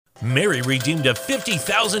Mary redeemed a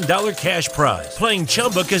 $50,000 cash prize playing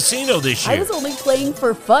Chumba Casino this year. I was only playing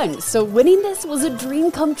for fun, so winning this was a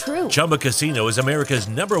dream come true. Chumba Casino is America's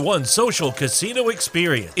 #1 social casino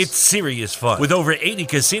experience. It's serious fun. With over 80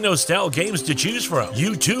 casino-style games to choose from,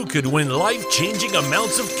 you too could win life-changing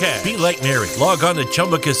amounts of cash. Be like Mary. Log on to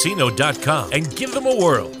ChumbaCasino.com and give them a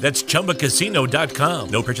whirl. That's ChumbaCasino.com.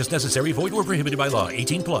 No purchase necessary. Void where prohibited by law.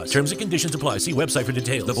 18+. Terms and conditions apply. See website for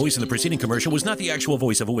details. The voice in the preceding commercial was not the actual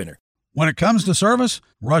voice of a winner. When it comes to service,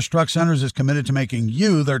 Rush Truck Centers is committed to making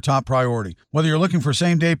you their top priority. Whether you're looking for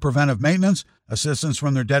same-day preventive maintenance, assistance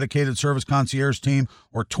from their dedicated service concierge team,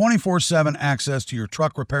 or 24/7 access to your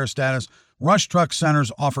truck repair status, Rush Truck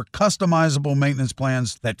Centers offer customizable maintenance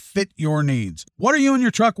plans that fit your needs. What are you and your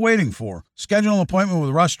truck waiting for? Schedule an appointment with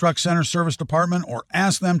Rush Truck Center Service Department or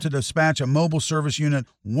ask them to dispatch a mobile service unit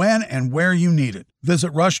when and where you need it.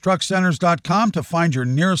 Visit RushTruckCenters.com to find your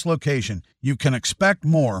nearest location. You can expect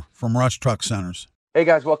more from Rush Truck Centers. Hey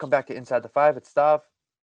guys, welcome back to Inside the Five. It's Stav.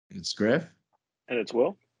 It's Griff. And it's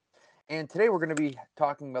Will. And today we're going to be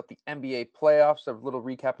talking about the NBA playoffs, a little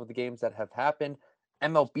recap of the games that have happened,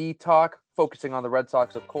 MLB talk, focusing on the Red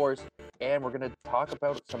Sox, of course, and we're going to talk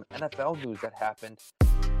about some NFL news that happened.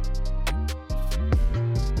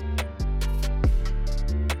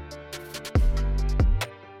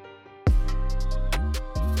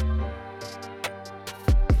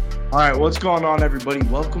 All right, what's going on, everybody?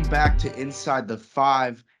 Welcome back to Inside the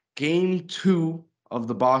Five. Game 2 of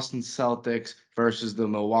the Boston Celtics versus the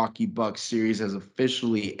Milwaukee Bucks series has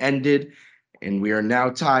officially ended, and we are now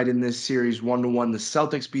tied in this series 1-1. The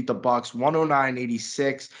Celtics beat the Bucks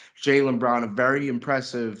 109-86. Jaylen Brown, a very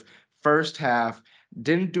impressive first half.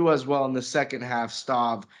 Didn't do as well in the second half.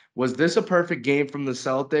 Stav, was this a perfect game from the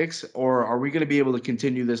Celtics, or are we going to be able to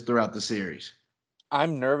continue this throughout the series?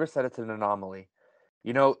 I'm nervous that it's an anomaly.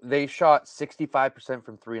 You know, they shot 65%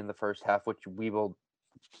 from three in the first half, which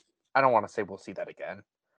I don't want to say we'll see that again.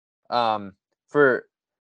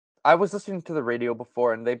 I was listening to the radio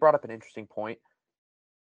before, and they brought up an interesting point.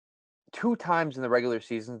 2 times in the regular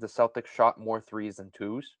season, the Celtics shot more threes than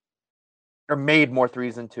twos, or made more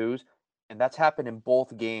threes than twos, and that's happened in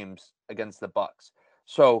both games against the Bucks.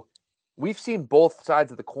 So we've seen both sides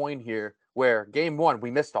of the coin here, where game 1, we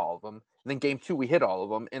missed all of them, and then game 2, we hit all of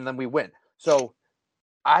them, and then we win. So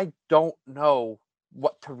I don't know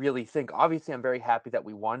what to really think. Obviously, I'm very happy that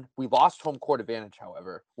we won. We lost home court advantage,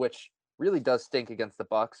 however, which really does stink against the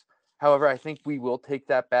Bucks. However, I think we will take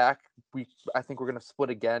that back. I think we're going to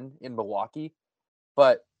split again in Milwaukee,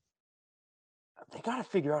 but they got to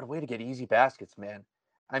figure out a way to get easy baskets, man.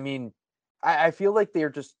 I mean, I feel like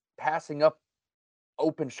they're just passing up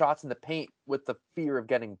open shots in the paint with the fear of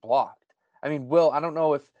getting blocked. I mean, Will, I don't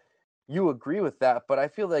know if you agree with that, but I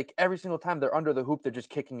feel like every single time they're under the hoop, they're just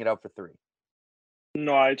kicking it out for three.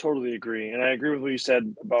 No, I totally agree. And I agree with what you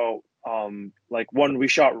said about, one, we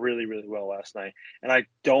shot really, really well last night. And I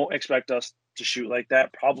don't expect us to shoot like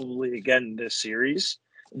that probably again this series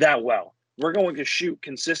that well. We're going to shoot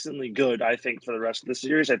consistently good, I think, for the rest of the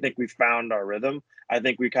series. I think we found our rhythm. I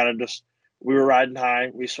think we kind of we were riding high.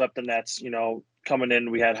 We swept the Nets, coming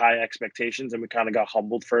in, we had high expectations and we kind of got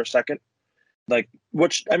humbled for a second.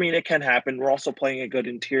 It can happen. We're also playing a good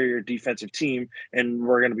interior defensive team, and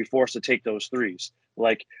we're going to be forced to take those threes.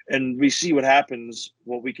 And we see what happens,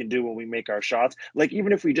 what we can do when we make our shots.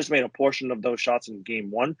 Even if we just made a portion of those shots in game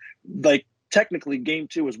 1, technically game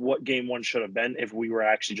 2 is what game 1 should have been if we were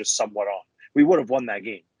actually just somewhat on. We would have won that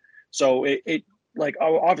game. So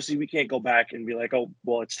obviously we can't go back and be like, oh,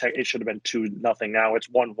 well, it should have been 2-0 now. It's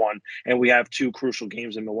 1-1, and we have 2 crucial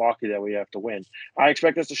games in Milwaukee that we have to win. I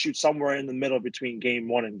expect us to shoot somewhere in the middle between game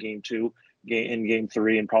 1 and game 2, in game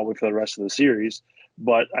 3, and probably for the rest of the series.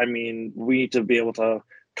 But, I mean, we need to be able to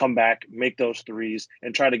come back, make those threes,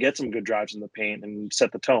 and try to get some good drives in the paint and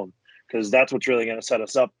set the tone, because that's what's really going to set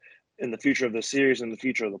us up in the future of the series and the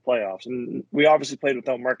future of the playoffs. And we obviously played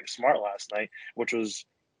without Marcus Smart last night, which was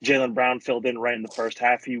Jaylen Brown filled in right in the first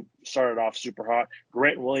half. He started off super hot.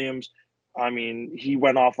 Grant Williams, I mean, he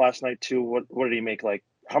went off last night too. What did he make?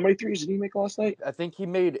 How many threes did he make last night? I think he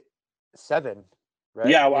made 7, right?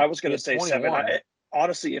 Yeah, I was going to say 7.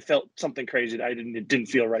 Honestly, it felt something crazy that it didn't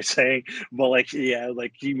feel right saying. But,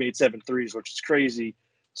 he made 7 threes, which is crazy.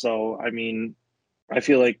 So, I mean, I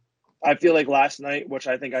feel like last night, which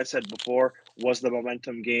I think I said before, was the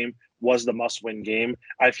momentum game, was the must-win game.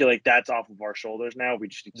 I feel like that's off of our shoulders now. We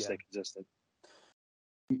just need to stay consistent.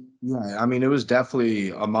 Yeah, I mean, it was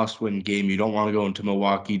definitely a must-win game. You don't want to go into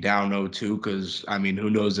Milwaukee down 0-2 because, I mean, who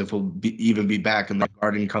knows if we'll even be back in the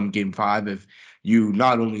Garden come Game 5 if you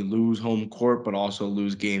not only lose home court, but also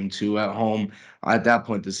lose game 2 at home. At that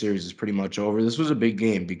point, the series is pretty much over. This was a big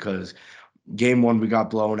game because game 1, we got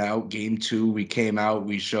blown out. Game 2, we came out.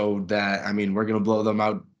 We showed that, I mean, we're going to blow them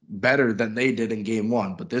out better than they did in game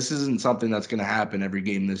 1. But this isn't something that's going to happen every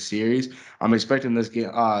game this series. I'm expecting this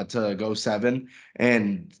game to go 7.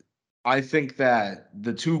 And I think that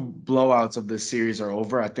the 2 blowouts of this series are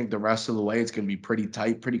over. I think the rest of the way it's going to be pretty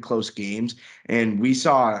tight, pretty close games. And we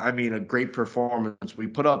saw, I mean, a great performance. We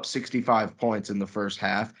put up 65 points in the first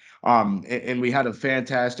half. And we had a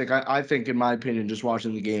fantastic, I think, in my opinion, just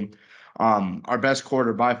watching the game, our best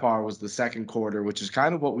quarter by far was the second quarter, which is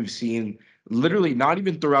kind of what we've seen literally not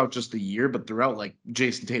even throughout just the year, but throughout like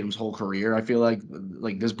Jason Tatum's whole career. I feel like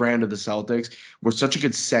this brand of the Celtics, we're such a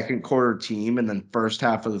good second quarter team, and then first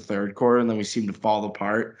half of the third quarter, and then we seem to fall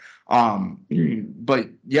apart. But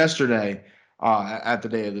yesterday, at the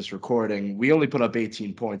day of this recording, we only put up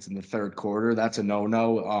 18 points in the third quarter. That's a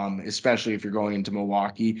no-no, especially if you're going into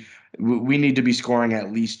Milwaukee. We need to be scoring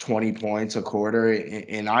at least 20 points a quarter,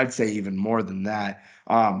 and I'd say even more than that.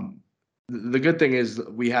 The good thing is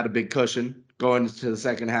we had a big cushion going into the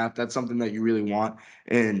second half. That's something that you really want.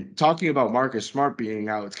 And talking about Marcus Smart being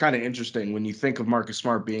out, it's kind of interesting when you think of Marcus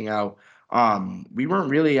Smart being out. We weren't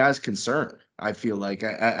really as concerned, I feel like,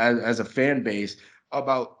 as a fan base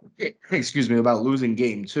about about losing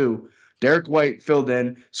game 2. Derek White filled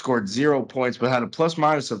in, scored 0 points, but had a plus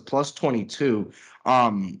minus of plus 22.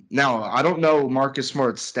 Now I don't know Marcus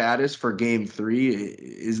Smart's status for game 3.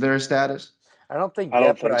 Is there a status? I don't think I yet,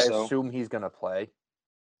 don't but think I so. assume he's going to play.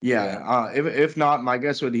 Yeah, if not, my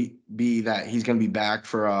guess would be that he's going to be back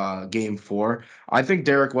for game 4. I think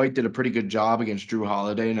Derek White did a pretty good job against Drew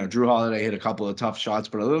Holiday. Now, Drew Holiday hit a couple of tough shots,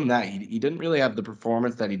 but other than that, he didn't really have the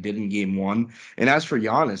performance that he did in game 1. And as for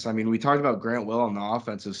Giannis, I mean, we talked about Grant Will on the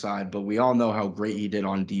offensive side, but we all know how great he did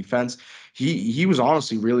on defense. He was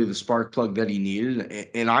honestly really the spark plug that he needed,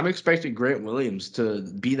 and I'm expecting Grant Williams to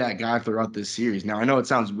be that guy throughout this series. Now, I know it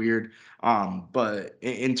sounds weird. But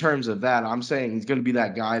in terms of that, I'm saying he's going to be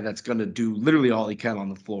that guy that's going to do literally all he can on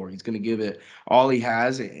the floor. He's going to give it all he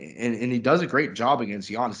has, and he does a great job against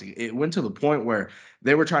Giannis. It went to the point where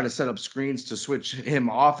they were trying to set up screens to switch him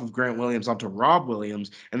off of Grant Williams onto Rob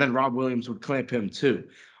Williams, and then Rob Williams would clamp him too.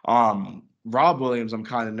 Rob Williams, I'm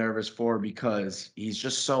kind of nervous for because he's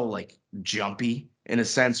just so like jumpy in a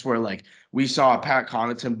sense where like we saw a Pat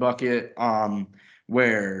Connaughton bucket,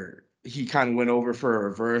 where he kind of went over for a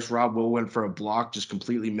reverse. Rob Will went for a block, just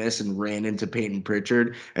completely missed and ran into Peyton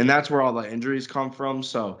Pritchard. And that's where all the injuries come from.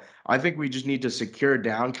 So I think we just need to secure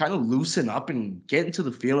down, kind of loosen up and get into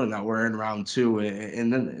the feeling that we're in round 2.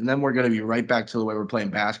 And then we're going to be right back to the way we're playing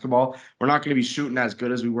basketball. We're not going to be shooting as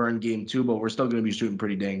good as we were in game 2, but we're still going to be shooting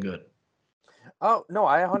pretty dang good. Oh, no,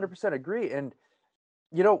 I 100% agree. And,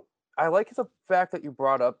 I like the fact that you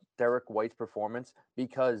brought up Derek White's performance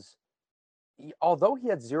because although he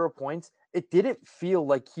had 0 points, it didn't feel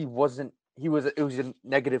like it was a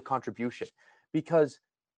negative contribution because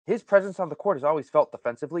his presence on the court is always felt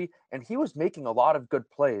defensively, and he was making a lot of good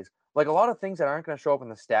plays. Like a lot of things that aren't going to show up in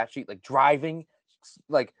the stat sheet, like driving,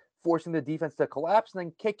 like forcing the defense to collapse and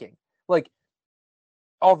then kicking. Like,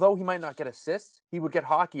 although he might not get assists, he would get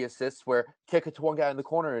hockey assists where kick it to one guy in the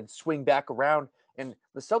corner and swing back around. And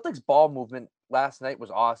the Celtics ball movement last night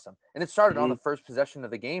was awesome. And it started on the first possession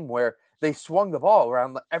of the game where they swung the ball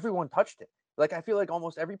around. Everyone touched it. Like, I feel like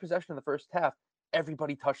almost every possession in the first half,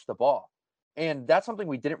 everybody touched the ball. And that's something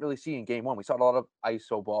we didn't really see in game 1. We saw a lot of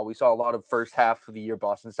ISO ball. We saw a lot of first half of the year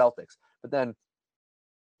Boston Celtics. But then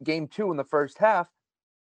game 2 in the first half,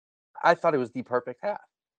 I thought it was the perfect half.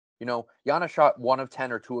 Giannis shot 1 of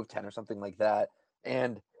 10 or 2 of 10 or something like that.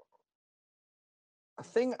 And a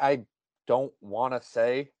thing I don't want to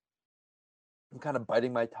say, I'm kind of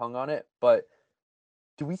biting my tongue on it, but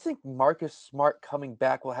do we think Marcus Smart coming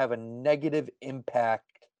back will have a negative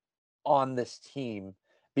impact on this team?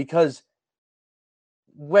 Because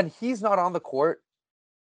when he's not on the court,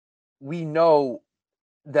 we know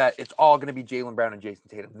that it's all going to be Jaylen Brown and Jason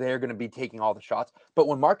Tatum. They're going to be taking all the shots. But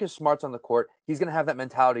when Marcus Smart's on the court, he's going to have that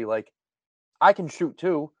mentality like, I can shoot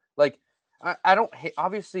too. Like, I don't hate,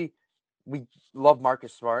 obviously, we love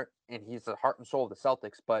Marcus Smart, and he's the heart and soul of the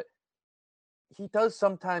Celtics, but he does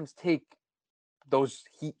sometimes take those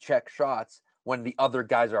heat check shots when the other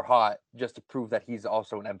guys are hot just to prove that he's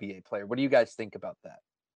also an NBA player. What do you guys think about that?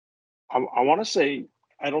 I want to say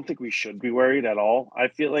I don't think we should be worried at all. I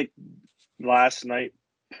feel like last night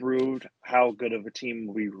proved how good of a team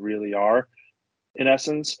we really are. In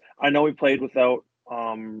essence, I know we played without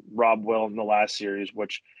Rob Will in the last series,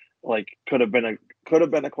 which could have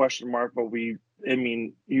been a question mark, but we I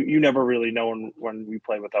mean, you never really know when we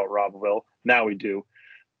play without Rob Will. Now we do.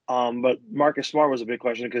 But Marcus Smart was a big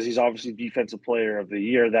question because he's obviously Defensive Player of the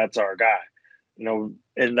Year. That's our guy,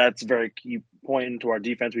 and that's a very key point into our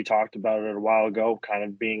defense. We talked about it a while ago, kind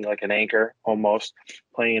of being like an anchor almost,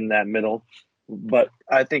 playing in that middle. But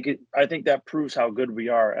I think that proves how good we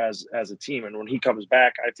are as a team. And when he comes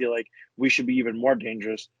back, I feel like we should be even more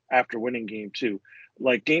dangerous after winning game 2.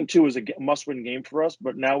 Like game 2 is a must-win game for us,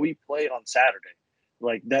 but now we play on Saturday.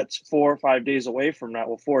 Like that's 4 or 5 days away from now.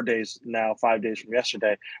 Well, 4 days now, 5 days from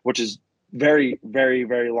yesterday, which is very, very,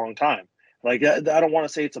 very long time. Like I don't want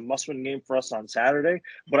to say it's a must-win game for us on Saturday,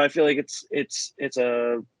 but I feel like it's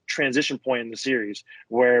a transition point in the series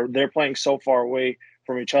where they're playing so far away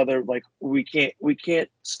from each other. Like we can't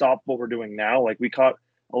stop what we're doing now. Like we caught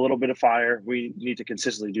a little bit of fire. We need to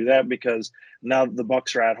consistently do that because now the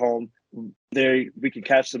Bucks are at home. We can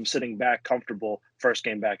catch them sitting back comfortable first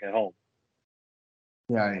game back at home.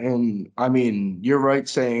 Yeah, and I mean, you're right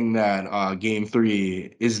saying that game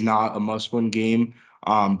 3 is not a must-win game.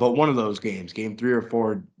 But one of those games, game 3 or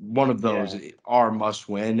 4, one of those are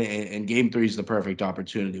must-win, and game 3 is the perfect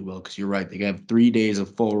opportunity, Will, because you're right. They have 3 days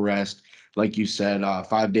of full rest, like you said,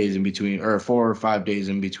 5 days in between, or 4 or 5 days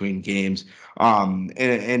in between games.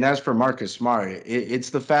 And as for Marcus Smart, it's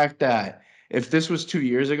the fact that if this was 2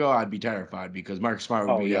 years ago, I'd be terrified because Marcus Smart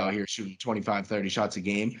would be out here shooting 25, 30 shots a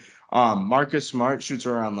game. Marcus Smart shoots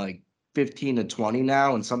around like 15 to 20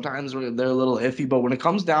 now, and sometimes they're a little iffy. But when it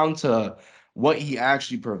comes down to what he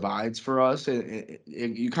actually provides for us,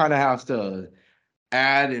 you kind of have to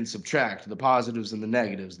add and subtract the positives and the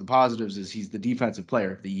negatives. The positives is he's the Defensive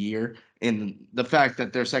Player of the Year, and the fact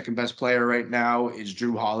that their second best player right now is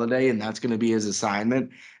Drew Holiday, and that's going to be his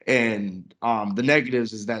assignment. And the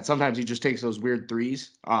negatives is that sometimes he just takes those weird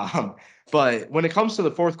threes. But when it comes to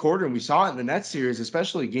the fourth quarter, and we saw it in the Nets series,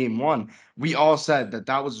 especially game 1, we all said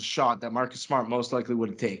that was a shot that Marcus Smart most likely would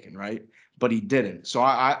have taken, right? But he didn't. So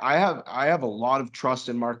I have a lot of trust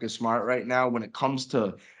in Marcus Smart right now when it comes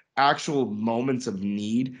to actual moments of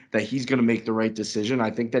need that he's going to make the right decision.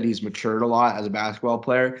 I think that he's matured a lot as a basketball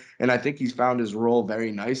player, and I think he's found his role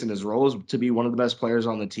very nice, and his role is to be one of the best players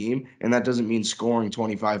on the team, and that doesn't mean scoring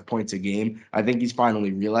 25 points a game. I think he's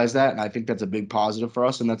finally realized that, and I think that's a big positive for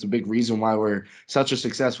us, and that's a big reason why we're such a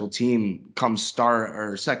successful team come start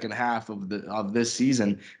or second half of this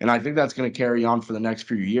season, and I think that's going to carry on for the next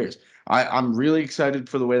few years. I'm really excited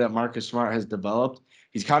for the way that Marcus Smart has developed.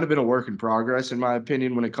 He's kind of been a work in progress, in my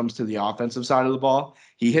opinion, when it comes to the offensive side of the ball.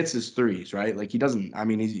 He hits his threes, right? Like he doesn't, I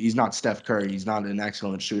mean, he's not Steph Curry. He's not an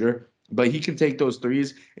excellent shooter, but he can take those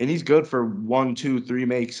threes and he's good for 1, 2, 3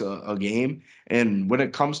 makes a game. And when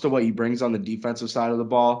it comes to what he brings on the defensive side of the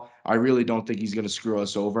ball, I really don't think he's going to screw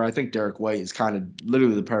us over. I think Derek White is kind of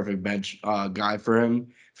literally the perfect bench guy for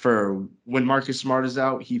him. For when Marcus Smart is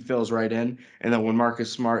out, he fills right in. And then when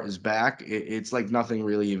Marcus Smart is back, it's like nothing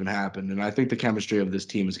really even happened. And I think the chemistry of this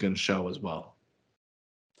team is going to show as well.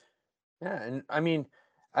 Yeah, and I mean,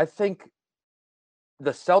 I think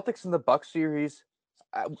the Celtics and the Bucks series,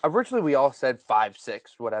 originally we all said 5-6,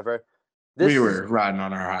 whatever. We were riding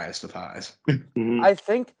on our highest of highs. I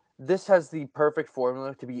think this has the perfect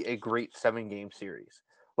formula to be a great 7-game series.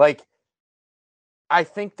 Like, I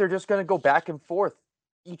think they're just going to go back and forth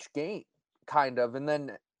each game, kind of, and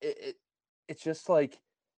then it's just like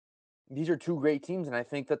these are 2 great teams, and I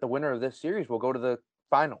think that the winner of this series will go to the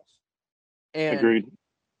finals. And agreed.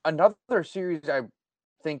 Another series I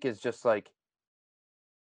think is just like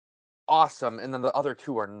awesome, and then the other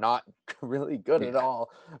 2 are not really good at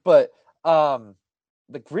all. But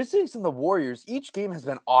the Grizzlies and the Warriors, each game has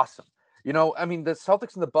been awesome. I mean, the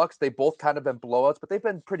Celtics and the Bucks, they both kind of been blowouts, but they've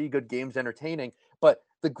been pretty good games, entertaining. But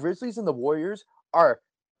the Grizzlies and the Warriors are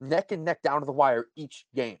neck and neck down to the wire each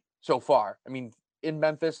game so far. I mean, in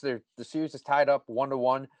Memphis, the series is tied up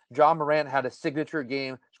 1-1. Ja Morant had a signature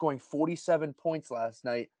game, scoring 47 points last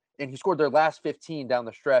night, and he scored their last 15 down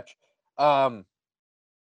the stretch. What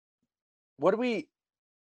do we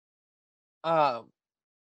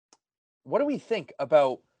think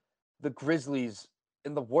about the Grizzlies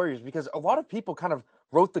and the Warriors? Because a lot of people kind of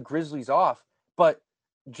wrote the Grizzlies off, but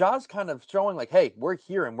Ja's kind of showing like, hey, we're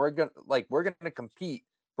here and we're gonna compete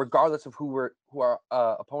regardless of who our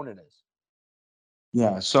opponent is.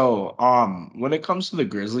 Yeah, so when it comes to the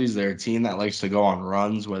Grizzlies, they're a team that likes to go on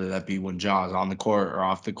runs, whether that be when Ja's on the court or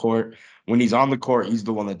off the court. When he's on the court, he's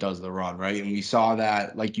the one that does the run, right? And we saw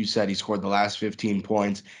that, like you said, he scored the last 15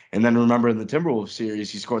 points. And then remember in the Timberwolves series,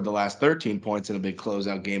 he scored the last 13 points in a big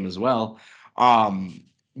closeout game as well.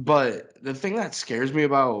 But the thing that scares me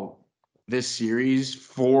about this series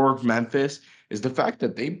for Memphis is the fact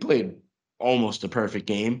that they played almost a perfect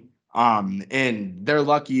game. And they're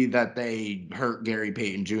lucky that they hurt Gary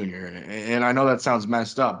Payton Jr. And I know that sounds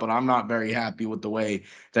messed up, but I'm not very happy with the way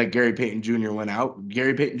that Gary Payton Jr. went out.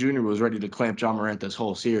 Gary Payton Jr. was ready to clamp John Morant this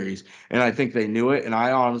whole series, and I think they knew it. And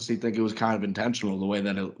I honestly think it was kind of intentional the way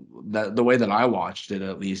the way that I watched it,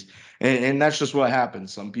 at least. And that's just what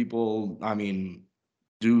happens. Some people, I mean,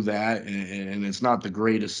 do that, and it's not the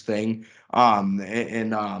greatest thing.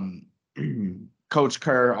 Coach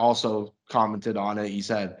Kerr also commented on it. He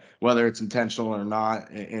said whether it's intentional or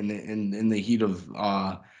not, in the heat of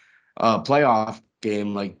playoff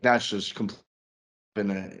game, like that's just complete.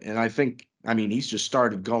 And I think, I mean, he's just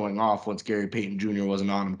started going off once Gary Payton Jr.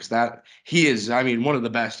 wasn't on him, because that he is, I mean, one of the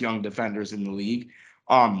best young defenders in the league.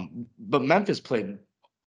 But Memphis played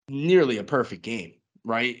nearly a perfect game,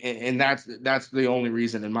 right? And that's the only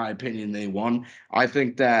reason, in my opinion, they won. I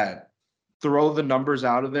think that throw the numbers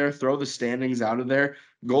out of there, throw the standings out of there.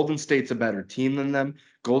 Golden State's a better team than them.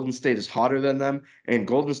 Golden State is hotter than them, and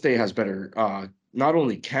Golden State has better not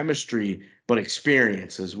only chemistry but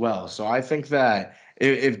experience as well. So I think that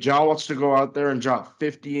if John wants to go out there and drop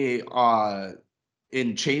 50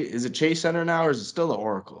 in Chase, is it Chase Center now, or is it still the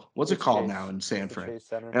Oracle? What's it It's called Chase. now in San It's the Fran? Chase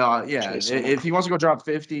Center. Yeah, Chase Center. if he wants to go drop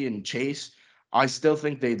 50 in Chase, I still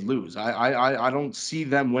think they'd lose. I don't see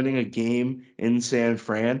them winning a game in San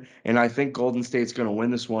Fran, and I think Golden State's going to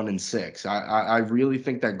win this one in 6. I really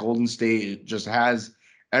think that Golden State just has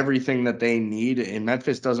everything that they need, and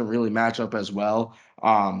Memphis doesn't really match up as well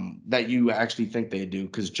that you actually think they do,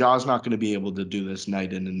 because Jaw's not going to be able to do this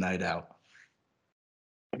night in and night out.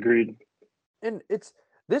 Agreed. And it's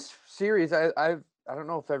this series. I don't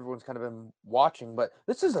know if everyone's kind of been watching, but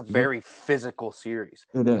this is a very physical series.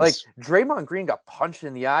 It is. Like Draymond Green got punched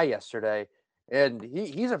in the eye yesterday, and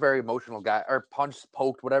he's a very emotional guy, or punched,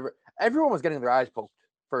 poked, whatever. Everyone was getting their eyes poked.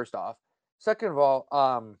 First off, second of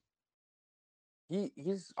all,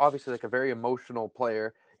 he's obviously like a very emotional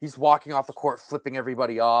player. He's walking off the court, flipping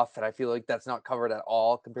everybody off, and I feel like that's not covered at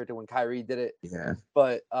all compared to when Kyrie did it. Yeah.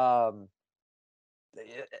 But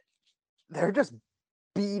they're just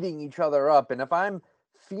beating each other up. And if I'm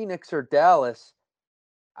Phoenix or Dallas,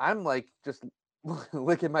 I'm like just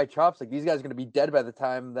licking my chops. Like these guys are going to be dead by the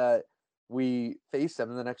time that we face them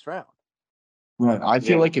in the next round. Right. I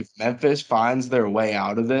feel Yeah. like if Memphis finds their way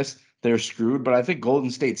out of this, they're screwed. But I think Golden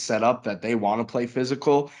State set up that they want to play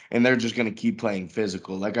physical, and they're just going to keep playing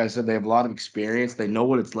physical. Like I said, they have a lot of experience. They know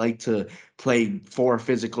what it's like to play 4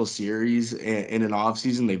 physical series in an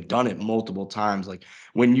offseason. They've done it multiple times. Like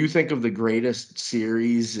when you think of the greatest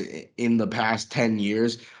series in the past 10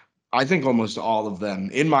 years, I think almost all of them,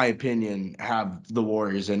 in my opinion, have the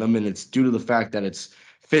Warriors in them, and it's due to the fact that it's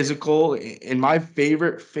physical. And my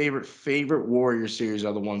favorite Warrior series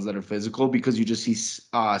are the ones that are physical, because you just see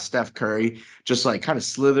Steph Curry just like kind of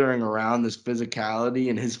slithering around, this physicality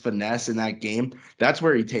and his finesse in that game. That's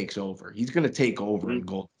where he takes over. He's going to take over in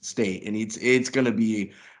Golden State, and it's going to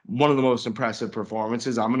be one of the most impressive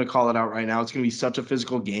performances. I'm going to call it out right now. It's going to be such a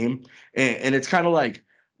physical game, and it's kind of like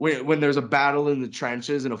when there's a battle in the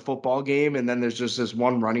trenches in a football game, and then there's just this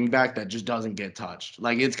one running back that just doesn't get touched.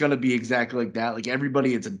 Like it's gonna be exactly like that. Like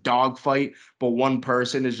everybody, it's a dogfight, but one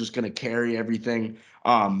person is just gonna carry everything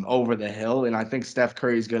over the hill. And I think Steph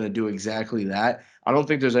Curry is gonna do exactly that. I don't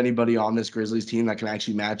think there's anybody on this Grizzlies team that can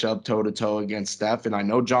actually match up toe to toe against Steph. And I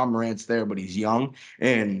know John Morant's there, but he's young,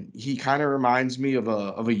 and he kind of reminds me of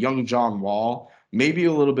a young John Wall. Maybe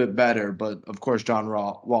a little bit better, but of course, John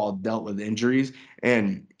Wall dealt with injuries.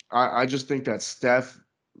 And I just think that Steph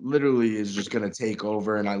literally is just going to take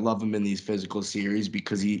over, and I love him in these physical series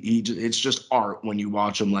because it's just art when you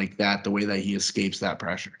watch him like that, the way that he escapes that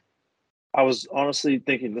pressure. I was honestly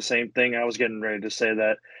thinking the same thing. I was getting ready to say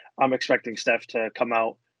that I'm expecting Steph to come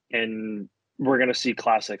out, and we're going to see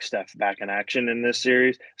classic Steph back in action in this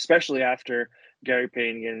series, especially after Gary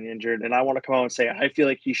Payton getting injured. And I want to come out and say I feel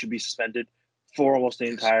like he should be suspended for almost the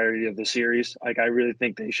entirety of the series. Like I really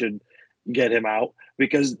think they should get him out,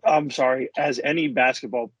 because I'm sorry, as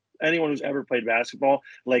anyone who's ever played basketball,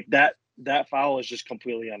 like that foul is just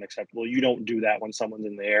completely unacceptable. You don't do that when someone's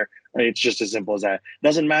in the air. Right? It's just as simple as that.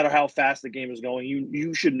 Doesn't matter how fast the game is going.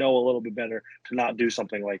 You should know a little bit better to not do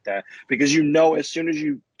something like that, because you know as soon as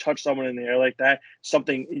you touch someone in the air like that,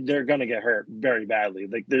 they're gonna get hurt very badly.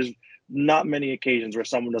 Like there's not many occasions where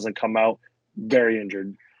someone doesn't come out very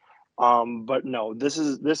injured. But no, this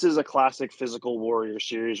is a classic physical Warrior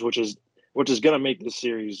series, which is going to make this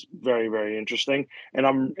series very, very interesting.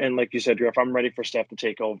 And like you said, Jeff, I'm ready for Steph to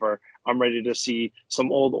take over. I'm ready to see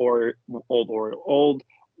some old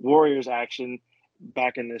Warriors action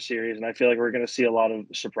back in this series, and I feel like we're going to see a lot of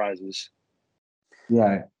surprises.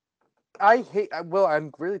 Yeah.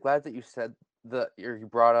 I'm really glad that you said you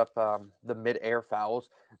brought up the mid-air fouls.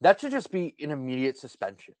 That should just be an immediate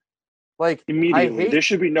suspension. Like Immediately. There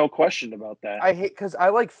should be no question about that. I hate because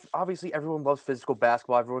obviously everyone loves physical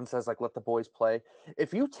basketball. Everyone says like let the boys play.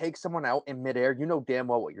 If you take someone out in midair, you know damn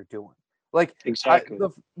well what you're doing. Like Exactly.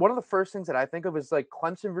 One of the first things that I think of is like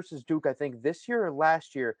Clemson versus Duke. I think this year or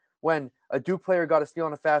last year when a Duke player got a steal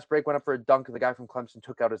on a fast break, went up for a dunk, and the guy from Clemson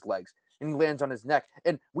took out his legs and he lands on his neck.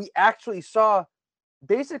 And we actually saw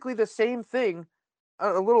basically the same thing,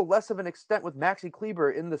 a little less of an extent with Maxi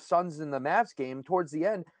Kleber in the Suns and the Mavs game towards the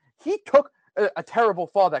end. He took a terrible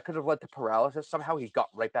fall that could have led to paralysis. Somehow he got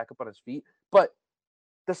right back up on his feet. But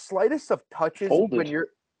the slightest of touches when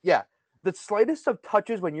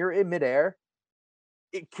you're in midair,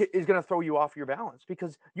 it is going to throw you off your balance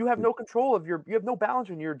because you have no control of you have no balance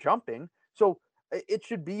when you're jumping. So it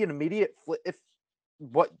should be an immediate flip. If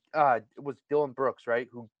what was Dylan Brooks, right?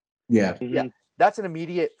 Yeah. Mm-hmm. That's an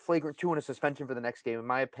immediate flagrant 2 and a suspension for the next game. In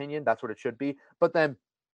my opinion, that's what it should be. But then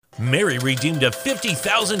Mary redeemed a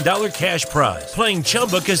 $50,000 cash prize playing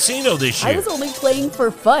Chumba Casino this year. I was only playing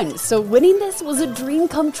for fun, so winning this was a dream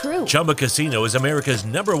come true. Chumba Casino is America's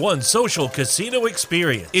 #1 social casino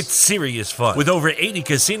experience. It's serious fun. With over 80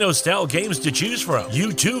 casino-style games to choose from,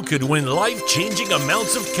 you too could win life-changing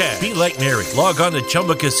amounts of cash. Be like Mary. Log on to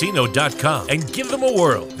ChumbaCasino.com and give them a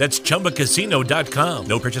whirl. That's ChumbaCasino.com.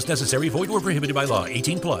 No purchase necessary. Void where prohibited by law.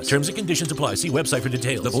 18+. Terms and conditions apply. See website for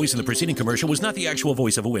details. The voice in the preceding commercial was not the actual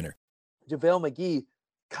voice of a winner. JaVale McGee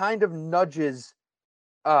kind of nudges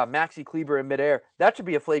Maxi Kleber in midair. That should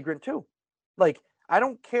be a flagrant 2. Like, I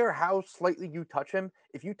don't care how slightly you touch him.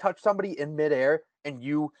 If you touch somebody in midair and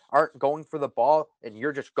you aren't going for the ball and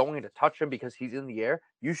you're just going to touch him because he's in the air,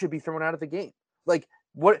 you should be thrown out of the game. Like,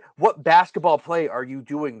 what basketball play are you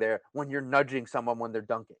doing there when you're nudging someone when they're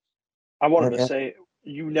dunking? I wanted to say,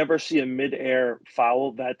 you never see a midair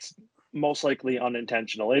foul that's most likely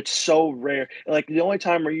unintentional. It's so rare. Like the only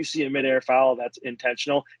time where you see a midair foul that's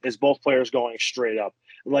intentional is both players going straight up.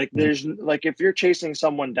 Like there's like if you're chasing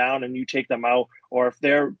someone down and you take them out, or if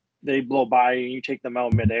they blow by and you take them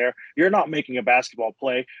out midair, you're not making a basketball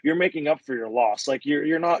play. You're making up for your loss. Like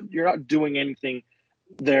you're not doing anything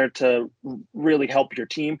there to really help your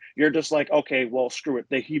team. You're just like, okay, well, screw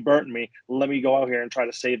it. He burnt me. Let me go out here and try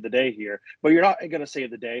to save the day here. But you're not going to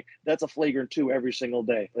save the day. That's a flagrant 2 every single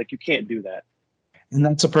day. Like you can't do that. And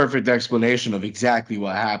that's a perfect explanation of exactly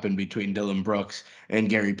what happened between Dylan Brooks and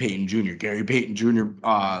Gary Payton Jr. Gary Payton Jr.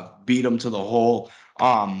 Beat him to the hole,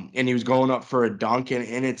 and he was going up for a dunk.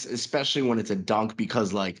 And it's especially when it's a dunk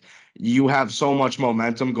because, like, you have so much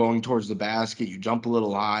momentum going towards the basket. You jump a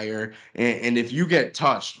little higher. And if you get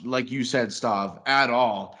touched, like you said, Stav, at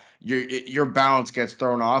all, your balance gets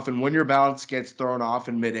thrown off. And when your balance gets thrown off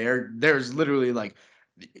in midair, there's literally like –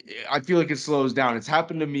 I feel like it slows down. It's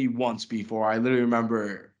happened to me once before. I literally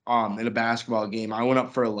remember in a basketball game, I went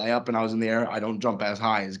up for a layup and I was in the air. I don't jump as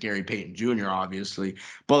high as Gary Payton Jr., obviously.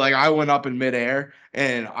 But like I went up in midair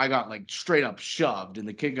and I got like straight up shoved and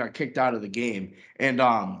the kid got kicked out of the game. And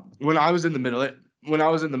when I was in the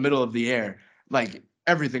middle of the air, like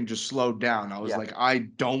everything just slowed down. I was like, I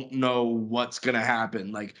don't know what's gonna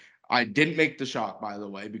happen. Like I didn't make the shot, by the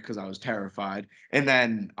way, because I was terrified. And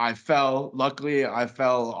then I fell. Luckily, I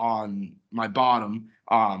fell on my bottom,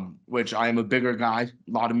 which I am a bigger guy,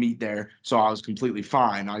 a lot of meat there. So I was completely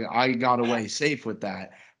fine. I got away safe with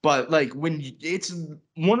that. But like it's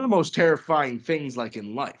one of the most terrifying things like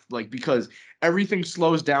in life, like because everything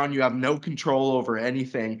slows down, you have no control over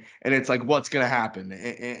anything, and it's like what's gonna happen?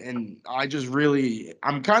 And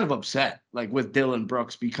I'm kind of upset like with Dylan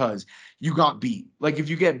Brooks because you got beat. Like if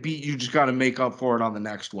you get beat, you just got to make up for it on the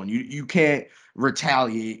next one. You can't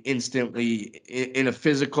retaliate instantly in a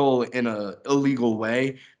physical, in a illegal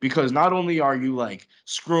way, because not only are you like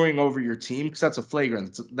screwing over your team, because that's a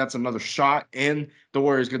flagrant, that's another shot, and the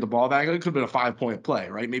Warriors get the ball back. It could have been a 5-point play,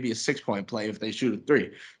 right? Maybe a 6-point play if they shoot a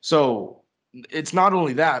 3. So it's not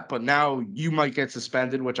only that, but now you might get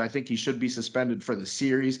suspended, which I think he should be suspended for the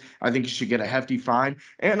series. I think he should get a hefty fine.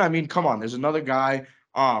 And I mean, come on, there's another guy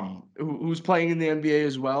who's playing in the NBA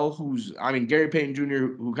as well, Gary Payton Jr.,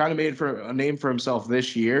 who kind of made for a name for himself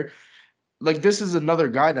this year. Like this is another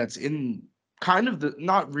guy that's in kind of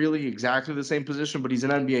not really exactly the same position, but he's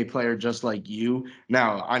an NBA player just like you.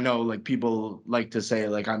 Now, I know like people like to say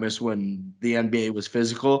like I miss when the NBA was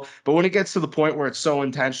physical, but when it gets to the point where it's so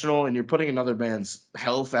intentional and you're putting another man's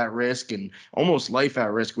health at risk and almost life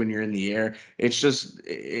at risk when you're in the air,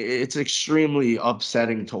 it's extremely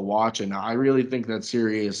upsetting to watch. And I really think that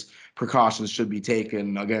series precautions should be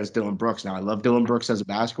taken against Dylan Brooks. Now, I love Dylan Brooks as a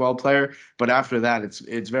basketball player, but after that,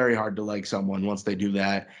 it's very hard to like someone once they do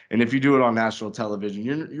that. And if you do it on national television,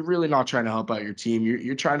 you're really not trying to help out your team.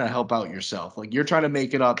 You're trying to help out yourself. Like you're trying to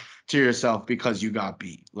make it up to yourself because you got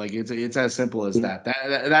beat. Like it's as simple as that.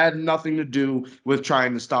 That had nothing to do with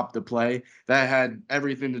trying to stop the play. That had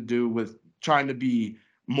everything to do with trying to be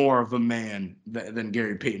more of a man than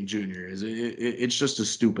Gary Payton Jr. is. It's just a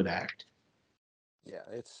stupid act.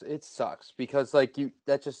 Yeah, it sucks because like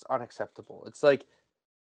that's just unacceptable. It's like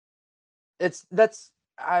if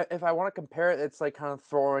I want to compare it, it's like kind of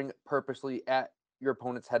throwing purposely at your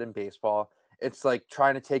opponent's head in baseball. It's like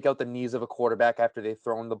trying to take out the knees of a quarterback after they've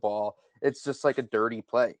thrown the ball. It's just like a dirty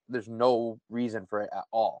play. There's no reason for it at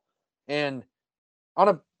all. And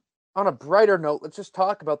on a brighter note, let's just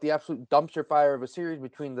talk about the absolute dumpster fire of a series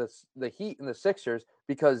between the Heat and the Sixers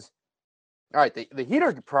because all right, the Heat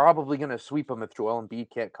are probably going to sweep them if Joel Embiid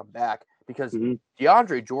can't come back because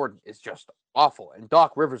DeAndre Jordan is just awful, and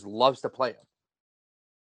Doc Rivers loves to play him.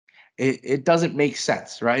 It doesn't make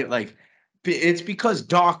sense, right? Like, it's because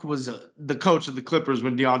Doc was the coach of the Clippers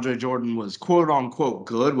when DeAndre Jordan was quote unquote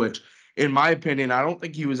good, which, in my opinion, I don't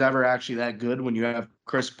think he was ever actually that good. When you have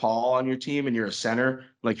Chris Paul on your team and you're a center,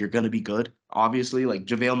 like you're going to be good, obviously. Like,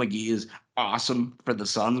 JaVale McGee is awesome for the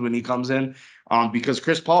Suns when he comes in because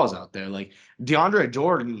Chris Paul is out there. Like, DeAndre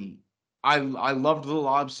Jordan, I loved the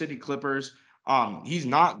Lob City Clippers. He's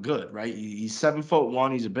not good, right? He's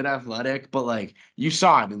 7'1". He's a bit athletic, but like you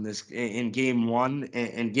saw it in game one,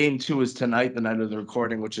 and game two is tonight, the night of the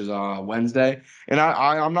recording, which is Wednesday. And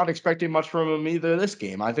I'm not expecting much from him either this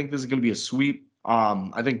game. I think this is going to be a sweep.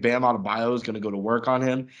 I think Bam Adebayo is going to go to work on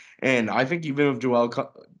him, and I think even if Joel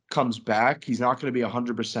comes back, he's not going to be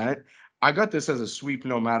 100%. I got this as a sweep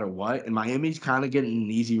no matter what, and Miami's kind of getting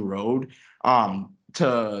an easy road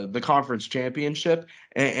to the conference championship,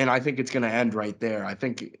 and I think it's going to end right there. I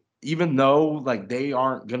think even though like they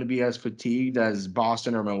aren't going to be as fatigued as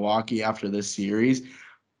Boston or Milwaukee after this series,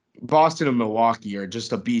 Boston and Milwaukee are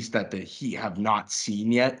just a beast that the Heat have not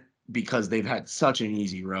seen yet because they've had such an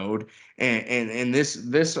easy road. And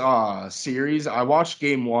this series, I watched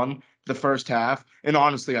game one, the first half, and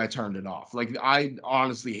honestly, I turned it off. Like I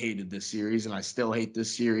honestly hated this series, and I still hate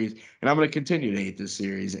this series, and I'm going to continue to hate this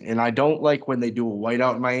series. And I don't like when they do a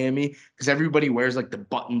whiteout in Miami because everybody wears like the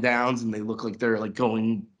button downs and they look like they're like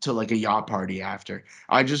going to like a yacht party after.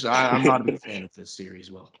 I'm not a big fan of this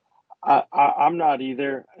series, Will. I'm not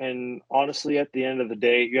either. And honestly, at the end of the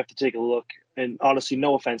day, you have to take a look. And honestly,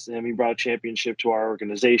 no offense to him, he brought a championship to our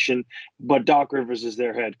organization, but Doc Rivers is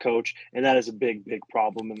their head coach, and that is a big, big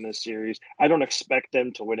problem in this series. I don't expect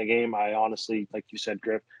them to win a game. I honestly, like you said,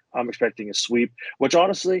 Griff, I'm expecting a sweep, which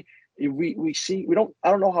honestly, I don't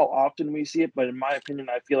know how often we see it, but in my opinion,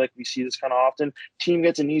 I feel like we see this kind of often. Team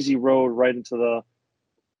gets an easy road right to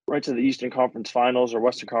the Eastern Conference Finals or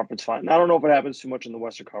Western Conference Finals. I don't know if it happens too much in the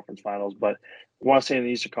Western Conference Finals, but I want to say in the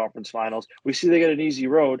Eastern Conference Finals, we see they get an easy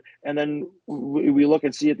road, and then we look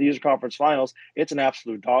and see at the Eastern Conference Finals, it's an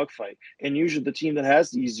absolute dogfight. And usually the team that has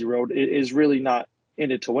the easy road is really not in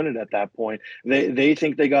it to win it at that point. They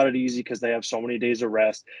think they got it easy because they have so many days of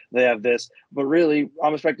rest. They have this, but really,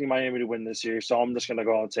 I'm expecting Miami to win this year, so I'm just going to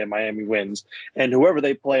go out and say Miami wins. And whoever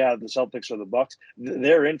they play out of the Celtics or the Bucks,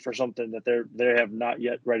 they're in for something that they have not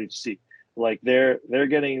yet ready to see. Like they're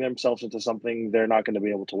getting themselves into something they're not going to be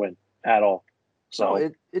able to win at all.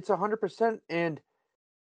 So it's 100%, and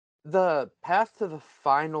the path to the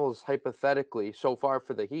finals, hypothetically, so far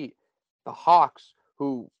for the Heat, the Hawks,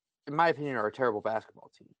 who, in my opinion, are a terrible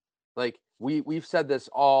basketball team. Like we've said this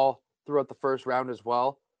all throughout the first round as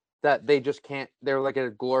well, that they just can't. They're like a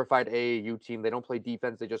glorified AAU team. They don't play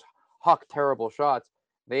defense. They just huck terrible shots.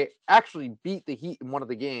 They actually beat the Heat in one of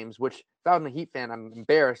the games, which, if I was a Heat fan, I'm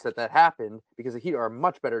embarrassed that happened because the Heat are a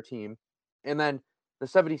much better team. And then the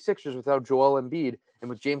 76ers without Joel Embiid and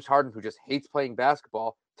with James Harden, who just hates playing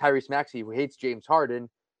basketball, Tyrese Maxey, who hates James Harden,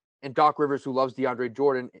 and Doc Rivers, who loves DeAndre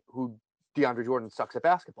Jordan, who DeAndre Jordan sucks at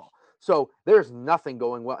basketball. So there's nothing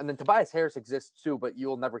going well. And then Tobias Harris exists too, but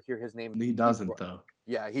you'll never hear his name. He doesn't, though.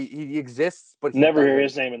 Yeah, he exists, but never hear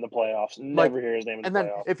his name in the playoffs. Never hear his name in the playoffs. And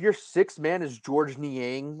then if your sixth man is George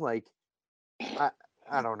Niang, like, I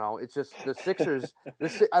don't know. It's just the Sixers.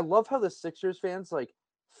 I love how the Sixers fans like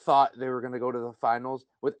thought they were going to go to the finals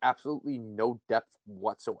with absolutely no depth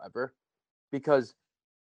whatsoever, because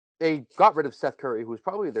they got rid of Seth Curry, who was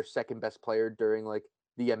probably their second best player during like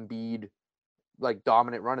the Embiid like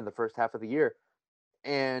dominant run in the first half of the year,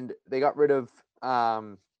 and they got rid of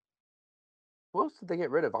who else did they get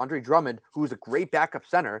rid of? Andre Drummond, who was a great backup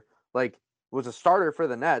center, like was a starter for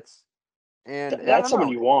the Nets, And I That's don't someone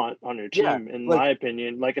know. you want on your Yeah, team, in like my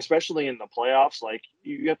opinion. Like, especially in the playoffs, like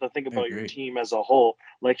you have to think I about your agree. team as a whole.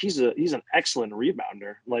 Like, he's an excellent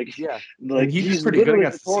rebounder. Like, yeah, And like he did he's pretty good literally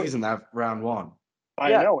against the the tour. season that round one. I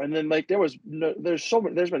yeah. know. And then like there's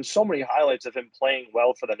been so many highlights of him playing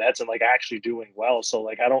well for the Nets and like actually doing well. So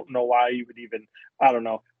like I don't know why you would even, I don't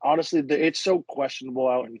know. Honestly, it's so questionable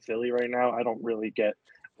out in Philly right now. I don't really get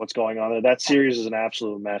what's going on there. That series is an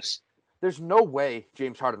absolute mess. There's no way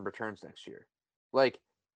James Harden returns next year. Like,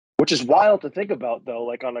 Which is wild to think about though,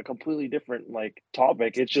 like on a completely different like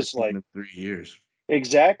topic. It's First just team like in 3 years.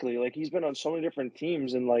 exactly. Like he's been on so many different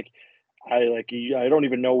teams and like I don't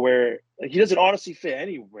even know where like he doesn't honestly fit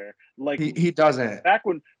anywhere. Like He doesn't. back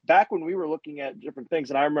when we were looking at different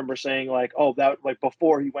things and I remember saying like, oh, that like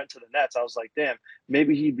before he went to the Nets, I was like, damn,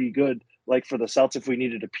 maybe he'd be good like for the Celtics if we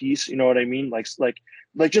needed a piece, you know what I mean? Like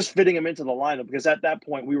just fitting him into the lineup because at that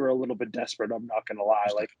point we were a little bit desperate, I'm not gonna lie.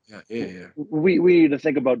 Like Yeah. we need to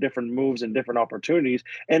think about different moves and different opportunities.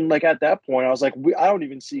 And like at that point, I was like, I don't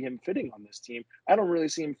even see him fitting on this team. I don't really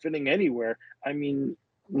see him fitting anywhere. I mean,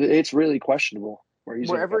 it's really questionable where he's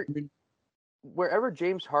going to wherever go. wherever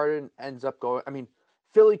James Harden ends up going, I mean,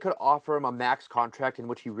 Philly could offer him a max contract in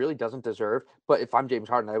which he really doesn't deserve. But if I'm James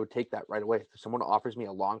Harden, I would take that right away. If someone offers me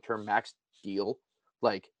a long-term max deal,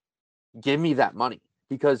 like give me that money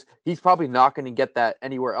because he's probably not going to get that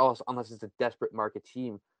anywhere else unless it's a desperate market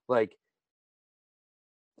team. Like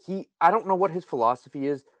I don't know what his philosophy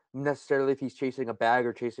is necessarily if he's chasing a bag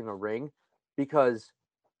or chasing a ring because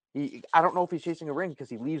I don't know if he's chasing a ring because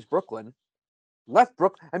he leaves Brooklyn. Left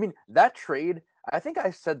Brooklyn. I mean, that trade, I think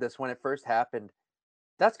I said this when it first happened.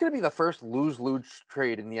 That's going to be the first lose-lose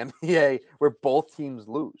trade in the NBA where both teams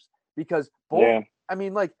lose because both, Yeah. I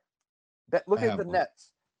mean, like, look I at have the one.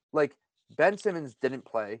 Nets. Like, Ben Simmons didn't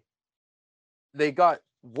play. They got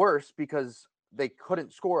worse because they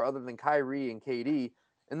couldn't score other than Kyrie and KD.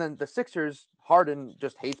 And then the Sixers, Harden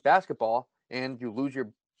just hates basketball, and you lose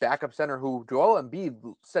your backup center who Joel Embiid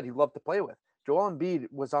said he loved to play with. Joel Embiid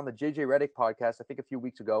was on the JJ Redick podcast, I think a few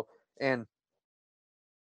weeks ago, and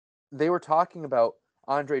they were talking about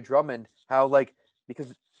Andre Drummond, how like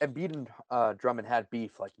because Embiid and Drummond had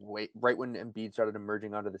beef like right when Embiid started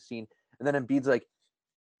emerging onto the scene, and then Embiid's like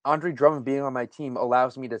Andre Drummond being on my team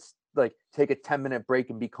allows me to like take a 10-minute break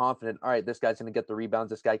and be confident. All right, this guy's going to get the rebounds.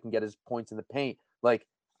 This guy can get his points in the paint. Like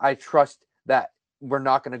I trust that we're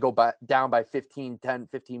not going to go down by 15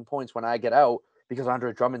 points when I get out because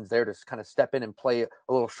Andre Drummond's there to kind of step in and play a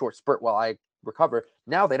little short spurt while I recover.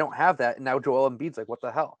 Now they don't have that, and now Joel Embiid's like, what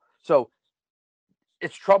the hell? So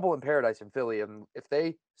it's trouble in paradise in Philly, and if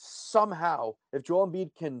they somehow, if Joel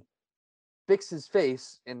Embiid can fix his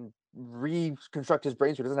face and reconstruct his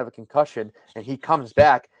brain so he doesn't have a concussion, and he comes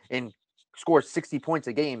back and scores 60 points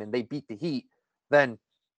a game, and they beat the Heat, then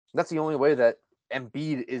that's the only way that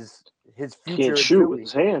Embiid is his future. Can't shoot with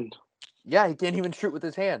his hand. Yeah, he can't even shoot with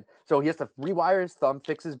his hand. So he has to rewire his thumb,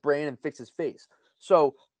 fix his brain, and fix his face.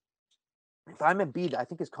 So if I'm Embiid, I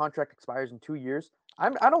think his contract expires in 2 years.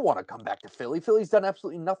 I don't want to come back to Philly. Philly's done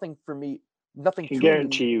absolutely nothing for me, nothing I can to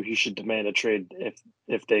guarantee me. you he should demand a trade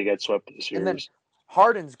if they get swept in the series. And then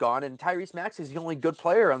Harden's gone, and Tyrese Maxey is the only good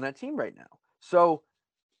player on that team right now. So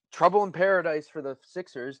trouble in paradise for the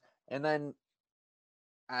Sixers. And then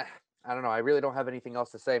I don't know. I really don't have anything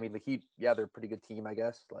else to say. I mean, the Heat, yeah, they're a pretty good team, I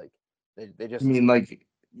guess. Like they just. I mean, like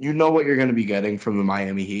you know what you're going to be getting from the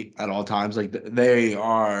Miami Heat at all times. Like they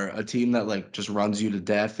are a team that like just runs you to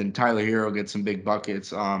death, and Tyler Hero gets some big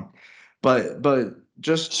buckets. But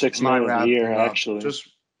just 6 my man of the year, wrapping up, actually. just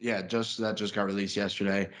that just got released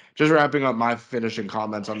yesterday. Just wrapping up my finishing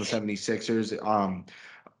comments on the 76ers.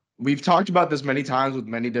 We've talked about this many times with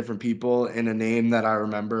many different people, and a name that I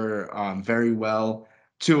remember very well.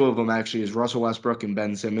 Two of them actually is Russell Westbrook and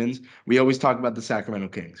Ben Simmons. We always talk about the Sacramento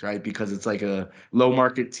Kings, right? Because it's like a low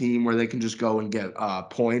market team where they can just go and get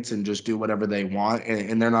points and just do whatever they want,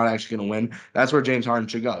 and they're not actually going to win. That's where James Harden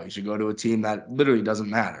should go. He should go to a team that literally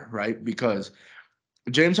doesn't matter, right? Because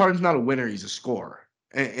James Harden's not a winner; he's a scorer,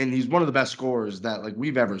 and he's one of the best scorers that like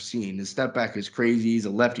we've ever seen. His step back is crazy. He's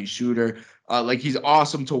a lefty shooter. Like he's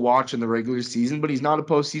awesome to watch in the regular season, but he's not a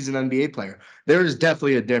postseason NBA player. There is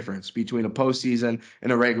definitely a difference between a postseason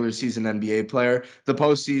and a regular season NBA player. The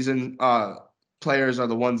postseason players are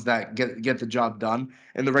the ones that get the job done,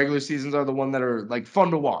 and the regular seasons are the one that are like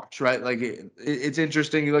fun to watch, right? Like it's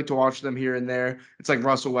interesting. You like to watch them here and there. It's like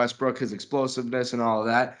Russell Westbrook, his explosiveness and all of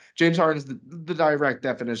that. James Harden's the direct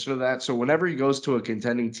definition of that. So whenever he goes to a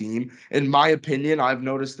contending team, in my opinion, I've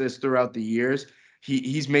noticed this throughout the years,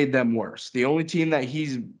 he's made them worse. The only team that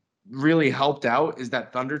he's really helped out is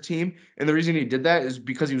that Thunder team. And the reason he did that is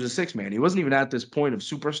because he was a six man. He wasn't even at this point of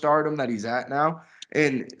superstardom that he's at now.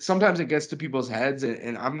 And sometimes it gets to people's heads.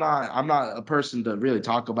 And I'm not a person to really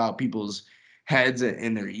talk about people's heads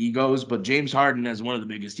and their egos, but James Harden has one of the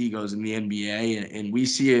biggest egos in the NBA. And we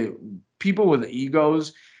see it, people with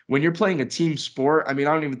egos, when you're playing a team sport. I mean,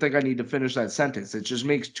 I don't even think I need to finish that sentence. It just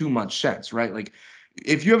makes too much sense, right? Like,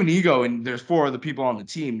 if you have an ego and there's four other people on the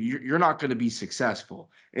team, you're not going to be successful.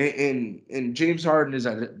 And James Harden is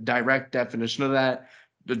a direct definition of that.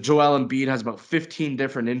 The Joel Embiid has about 15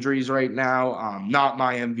 different injuries right now. Not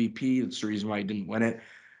my MVP. That's the reason why he didn't win it.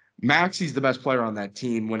 Maxi's the best player on that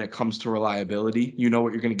team when it comes to reliability. You know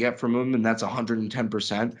what you're going to get from him, and that's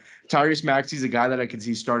 110%. Tyrese Maxey's a guy that I could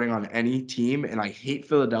see starting on any team, and I hate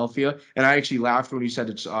Philadelphia. And I actually laughed when you said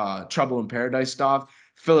it's trouble in paradise stuff.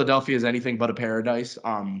 Philadelphia is anything but a paradise.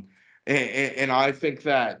 And I think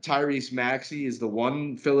that Tyrese Maxey is the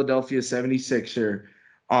one Philadelphia 76er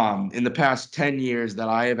in the past 10 years that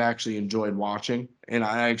I have actually enjoyed watching, and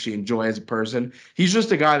I actually enjoy as a person. He's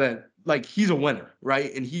just a guy that, like, he's a winner,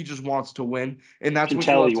 right? And he just wants to win, and that's what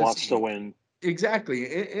he wants to win.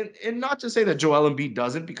 Exactly. And not to say that Joel Embiid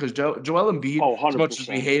doesn't, because Joel Embiid, as much as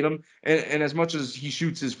we hate him and as much as he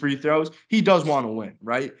shoots his free throws, he does want to win,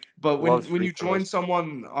 right? But when you join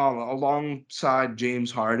someone alongside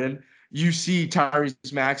James Harden, you see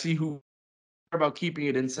Tyrese Maxey, who about keeping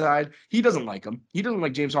it inside. He doesn't like him. He doesn't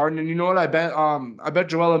like James Harden. And you know what? I bet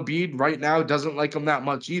Joel Embiid right now doesn't like him that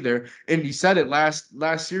much either. And he said it last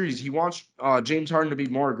series. He wants James Harden to be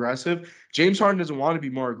more aggressive. James Harden doesn't want to be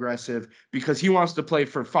more aggressive because he wants to play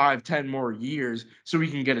for 5-10 more years so he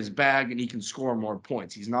can get his bag and he can score more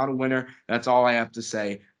points. He's not a winner. That's all I have to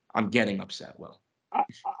say. I'm getting upset, Will.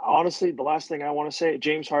 Honestly, the last thing I want to say,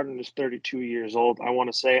 James Harden is 32 years old. I want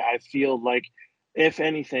to say I feel like, if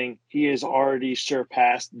anything, he has already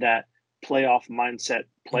surpassed that playoff mindset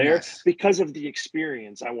player because of the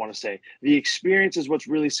experience. I want to say the experience is what's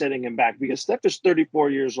really setting him back, because Steph is 34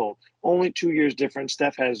 years old, only 2 years difference.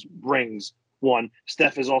 Steph has rings. One,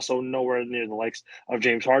 Steph is also nowhere near the likes of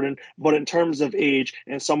James Harden. But in terms of age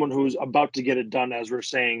and someone who's about to get it done, as we're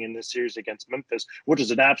saying in this series against Memphis, which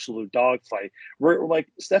is an absolute dogfight, we're like,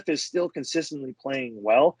 Steph is still consistently playing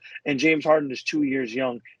well, and James Harden is 2 years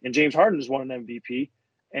young, and James Harden has won an MVP,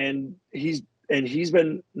 and he's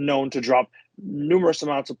been known to drop numerous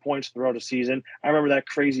amounts of points throughout a season. I remember that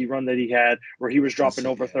crazy run that he had where he was dropping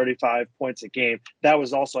over 35 points a game. That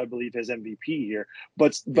was also, I believe, his MVP year.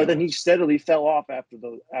 But then he steadily fell off after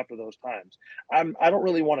those times. I don't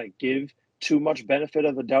really want to give too much benefit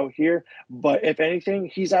of the doubt here, but if anything,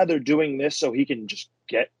 he's either doing this so he can just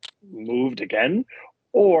get moved again,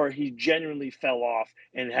 or he genuinely fell off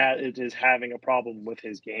and is having a problem with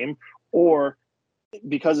his game, or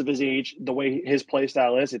because of his age, the way his play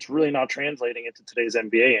style is, it's really not translating into today's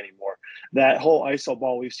NBA anymore. That whole ISO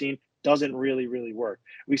ball we've seen doesn't really, really work.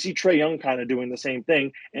 We see Trae Young kind of doing the same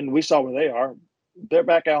thing, and we saw where they are. They're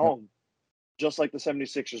back at home, just like the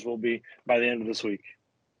 76ers will be by the end of this week.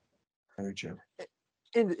 Very true.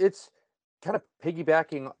 And it's kind of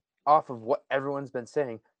piggybacking off of what everyone's been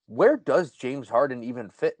saying. Where does James Harden even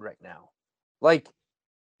fit right now? Like,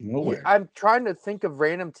 nowhere. I'm trying to think of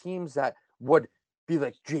random teams that would be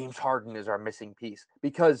like, James Harden is our missing piece,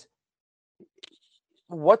 because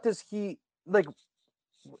what does he like?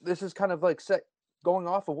 This is kind of like going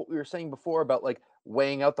off of what we were saying before about like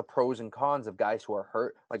weighing out the pros and cons of guys who are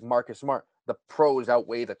hurt, like Marcus Smart. The pros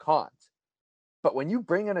outweigh the cons. But when you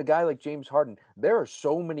bring in a guy like James Harden, there are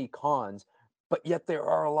so many cons, but yet there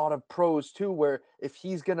are a lot of pros too, where if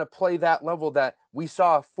he's going to play that level that we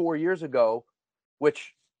saw 4 years ago,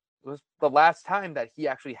 which was the last time that he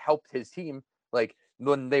actually helped his team, like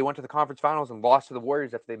when they went to the conference finals and lost to the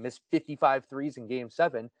Warriors after they missed 55 threes in Game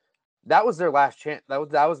 7, that was their last chance. That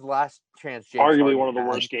was the last chance. James Arguably Harden one of the had.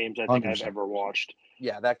 worst games I think 100%. I've ever watched.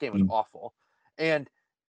 Yeah, that game was awful. And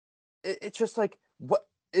it's just like, what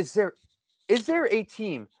is there a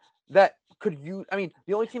team that could use? I mean,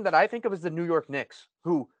 the only team that I think of is the New York Knicks,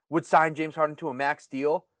 who would sign James Harden to a max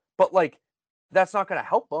deal, but like, that's not going to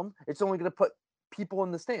help them. It's only going to put people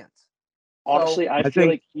in the stands. Honestly, I feel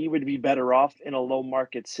like he would be better off in a low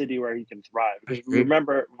market city where he can thrive. Because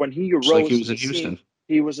remember, when he rose, like he was in Houston.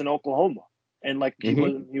 He was in Oklahoma, and like he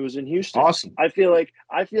was in Houston. Awesome. I feel like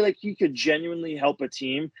he could genuinely help a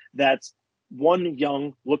team that's one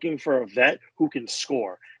young, looking for a vet who can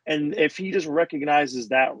score. And if he just recognizes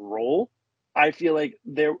that role, I feel like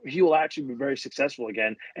he will actually be very successful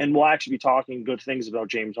again, and we'll actually be talking good things about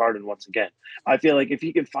James Harden once again. I feel like if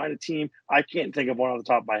he can find a team, I can't think of one on the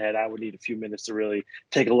top of my head. I would need a few minutes to really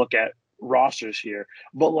take a look at rosters here.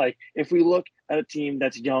 But like, if we look at a team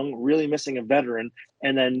that's young, really missing a veteran,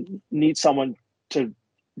 and then need someone to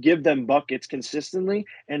give them buckets consistently,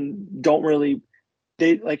 and don't really,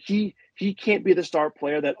 they like he can't be the star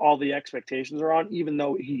player that all the expectations are on, even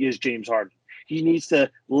though he is James Harden. He needs to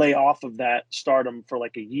lay off of that stardom for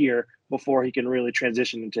like a year before he can really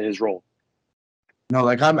transition into his role. No,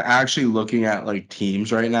 like I'm actually looking at like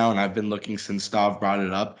teams right now, and I've been looking since Stav brought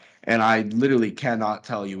it up, and I literally cannot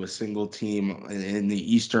tell you a single team in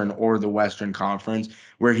the Eastern or the Western Conference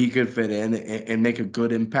where he could fit in and make a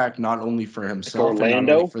good impact, not only for himself and not only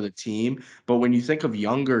Orlando? for the team, but when you think of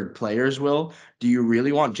younger players, Will, do you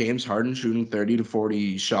really want James Harden shooting 30 to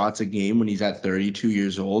 40 shots a game when he's at 32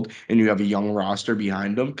 years old and you have a young roster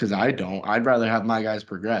behind him? Because I don't. I'd rather have my guys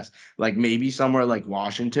progress. Like maybe somewhere like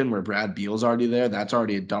Washington where Brad Beal's already there, that's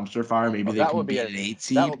already a dumpster fire. Maybe they can be an 8 That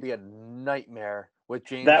seed. would be a nightmare with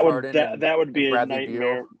James That would Harden that would be and a Bradley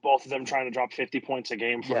nightmare. Beal. Both of them trying to drop 50 points a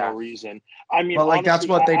game for no Yeah. reason. I mean, But like that's honestly,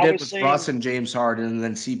 what they I did was with saying, Russ and James Harden, and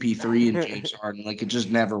then CP3 and James Harden. Like it just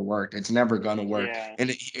never worked. It's never gonna work. yeah.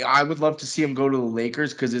 And I would love to see him go to the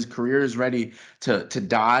Lakers because his career is ready to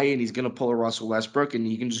die, and he's gonna pull a Russell Westbrook, and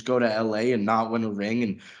he can just go to LA and not win a ring.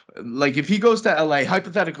 And like if he goes to LA,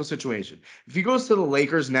 hypothetical situation, if he goes to the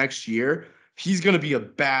Lakers next year, he's going to be a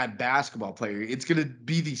bad basketball player. It's going to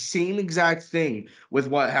be the same exact thing with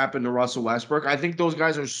what happened to Russell Westbrook. I think those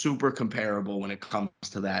guys are super comparable when it comes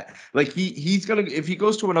to that. Like he's going to, if he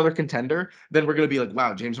goes to another contender, then we're going to be like,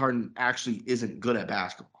 wow, James Harden actually isn't good at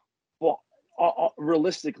basketball. Well,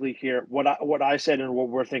 realistically here, what I said and what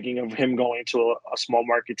we're thinking of him going to a small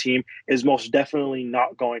market team is most definitely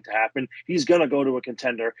not going to happen. He's going to go to a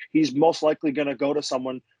contender. He's most likely going to go to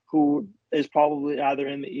someone who is probably either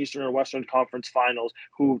in the Eastern or Western Conference Finals,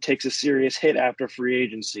 who takes a serious hit after free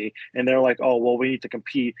agency, and they're like, oh, well, we need to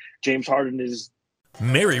compete. James Harden is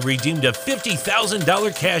Mary redeemed a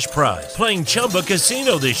 $50,000 cash prize playing Chumba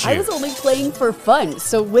Casino this year. I was only playing for fun,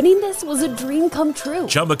 so winning this was a dream come true.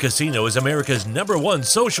 Chumba Casino is America's #1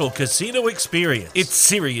 social casino experience. It's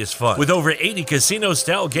serious fun. With over 80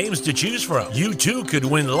 casino-style games to choose from, you too could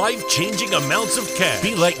win life-changing amounts of cash.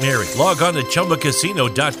 Be like Mary. Log on to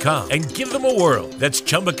ChumbaCasino.com and give them a whirl. That's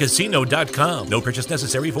ChumbaCasino.com. No purchase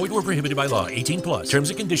necessary. Void where prohibited by law. 18+. Terms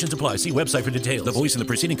and conditions apply. See website for details. The voice in the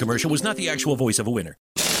preceding commercial was not the actual voice of a winner.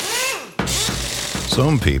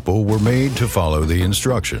 Some people were made to follow the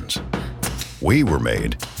instructions. We were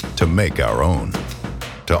made to make our own.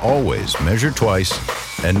 To always measure twice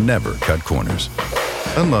and never cut corners.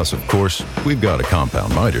 Unless, of course, we've got a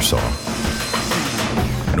compound miter saw.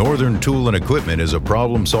 Northern Tool and Equipment is a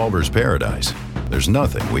problem solver's paradise. There's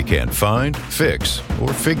nothing we can't find, fix,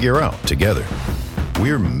 or figure out together.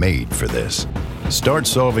 We're made for this. Start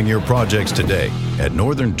solving your projects today at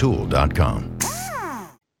northerntool.com.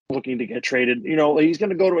 looking to get traded. You know, he's going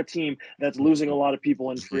to go to a team that's losing a lot of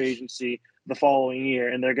people in free agency the following year,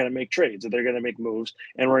 and they're going to make trades, and they're going to make moves,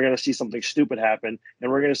 and we're going to see something stupid happen,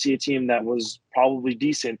 and we're going to see a team that was probably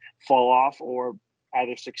decent fall off or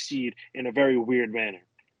either succeed in a very weird manner.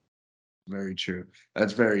 Very true.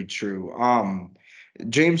 That's very true.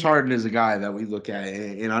 James Harden is a guy that we look at,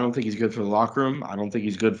 and I don't think he's good for the locker room. I don't think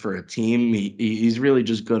he's good for a team. He's really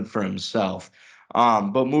just good for himself.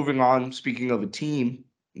 But moving on, speaking of a team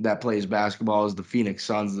that plays basketball, is the Phoenix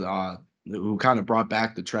Suns, who kind of brought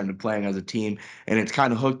back the trend of playing as a team, and it's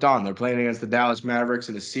kind of hooked on. They're playing against the Dallas Mavericks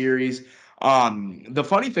in a series. The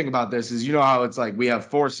funny thing about this is, you know how it's like we have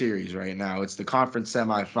 4 series right now. It's the conference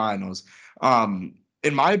semifinals.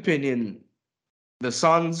 In my opinion, the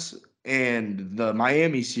Suns and the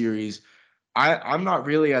Miami series, I'm not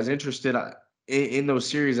really as interested in those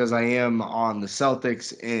series as I am on the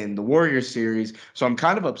Celtics and the Warriors series. So I'm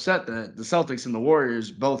kind of upset that the Celtics and the Warriors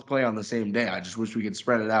both play on the same day. I just wish we could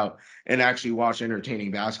spread it out and actually watch entertaining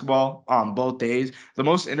basketball on both days. The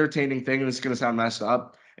most entertaining thing, and this is going to sound messed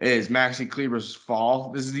up, is Maxi Kleber's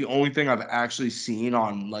fall. This is the only thing I've actually seen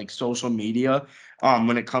on like social media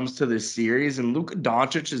when it comes to this series. And Luka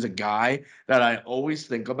Doncic is a guy that I always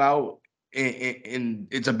think about. And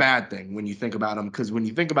it's a bad thing when you think about him, because when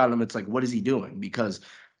you think about him, it's like, what is he doing? Because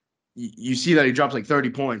you see that he drops like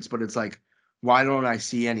 30 points, but it's like, why don't I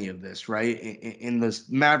see any of this, right? And the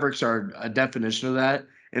Mavericks are a definition of that.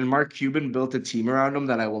 And Mark Cuban built a team around him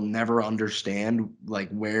that I will never understand, like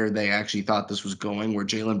where they actually thought this was going, where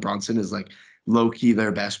Jalen Brunson is like low-key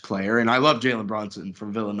their best player. And I love Jalen Brunson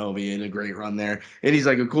from Villanova. He had a great run there. And he's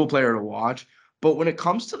like a cool player to watch. But when it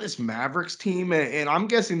comes to this Mavericks team, and I'm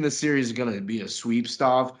guessing this series is going to be a sweep,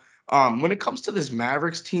 Stav. When it comes to this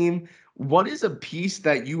Mavericks team, what is a piece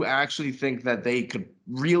that you actually think that they could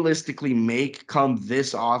realistically make come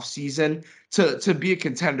this offseason to be a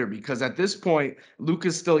contender? Because at this point,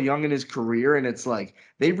 Luka's still young in his career, and it's like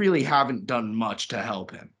they really haven't done much to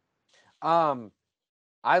help him.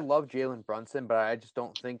 I love Jalen Brunson, but I just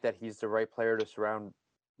don't think that he's the right player to surround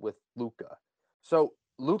with Luka. So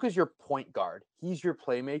Luka's your point guard. He's your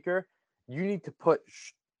playmaker. You need to put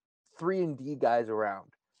 3-and-D guys around,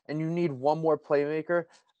 and you need one more playmaker.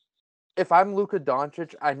 If I'm Luka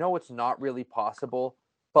Doncic, I know it's not really possible,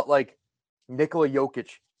 but like Nikola Jokic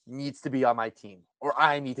needs to be on my team, or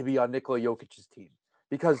I need to be on Nikola Jokic's team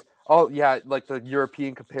because, oh yeah, like the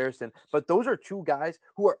European comparison, but those are two guys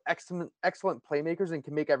who are excellent playmakers and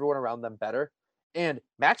can make everyone around them better. And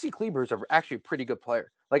Maxi Kleber is actually a pretty good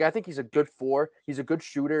player. Like, I think he's a good 4. He's a good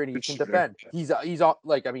shooter, and he can defend. He's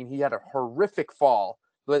like, I mean, he had a horrific fall,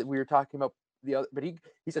 but we were talking about the other, but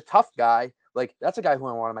he's a tough guy. Like, that's a guy who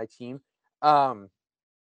I want on my team.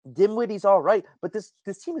 Dinwiddie's all right, but this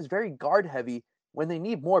team is very guard heavy when they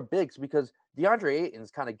need more bigs because DeAndre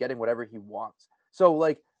Ayton's kind of getting whatever he wants. So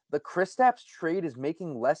like the Kristaps trade is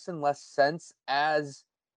making less and less sense as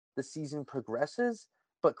the season progresses,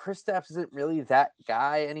 but Kristaps isn't really that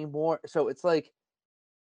guy anymore. So it's like,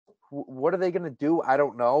 what are they going to do? I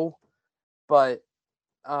don't know, but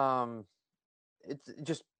it's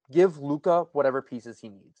just give Luka whatever pieces he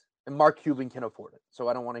needs, and Mark Cuban can afford it. So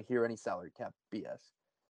I don't want to hear any salary cap BS.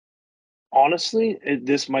 Honestly,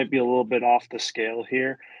 this might be a little bit off the scale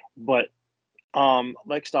here, but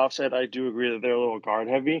like Stoff said, I do agree that they're a little guard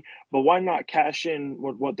heavy, but why not cash in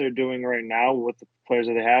with what they're doing right now with the players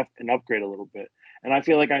that they have and upgrade a little bit? And I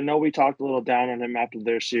feel like, I know we talked a little down on him after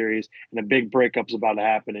their series and a big breakup's about to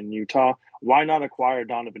happen in Utah. Why not acquire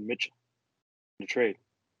Donovan Mitchell in a trade?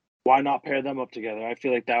 Why not pair them up together? I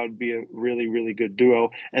feel like that would be a really, really good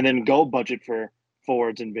duo, and then go budget for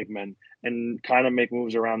forwards and big men and kind of make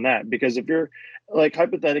moves around that. Because if you're like,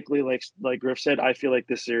 hypothetically, like Griff said, I feel like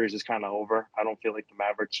this series is kind of over. I don't feel like the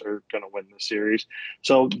Mavericks are going to win the series.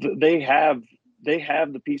 So they have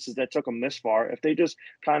the pieces that took them this far. If they just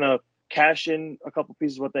kind of cash in a couple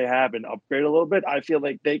pieces of what they have and upgrade a little bit, I feel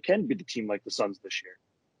like they can be the team like the Suns this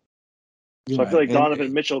year. So I feel like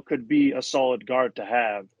Donovan Mitchell could be a solid guard to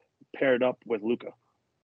have paired up with Luka.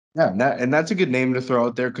 Yeah, and that's a good name to throw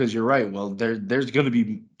out there because you're right. Well, there's going to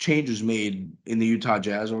be changes made in the Utah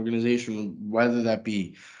Jazz organization, whether that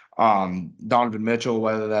be Donovan Mitchell,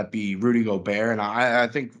 whether that be Rudy Gobert. And I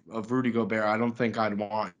think of Rudy Gobert, I don't think I'd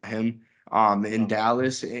want him in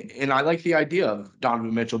Dallas. And I like the idea of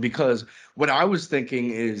Donovan Mitchell because what I was thinking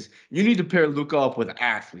is you need to pair Luka up with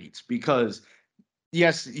athletes because,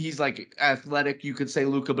 yes, he's like athletic, you could say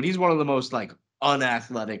Luka, but he's one of the most like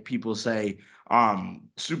unathletic, people say,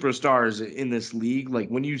 superstars in this league. Like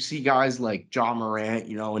when you see guys like John Morant,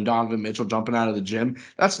 and Donovan Mitchell jumping out of the gym,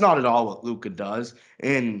 that's not at all what Luka does.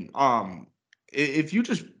 And if you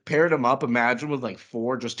just paired him up, imagine with like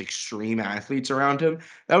 4 just extreme athletes around him,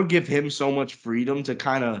 that would give him so much freedom to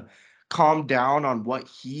kind of calm down on what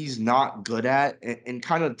he's not good at and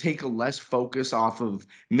kind of take a less focus off of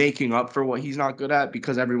making up for what he's not good at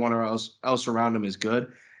because everyone else around him is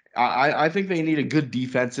good. I think they need a good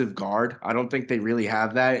defensive guard. I don't think they really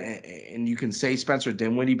have that. And you can say Spencer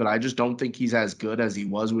Dinwiddie, but I just don't think he's as good as he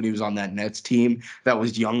was when he was on that Nets team that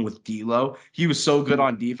was young with D'Lo. He was so good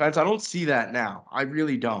on defense. I don't see that now. I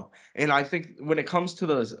really don't. And I think when it comes to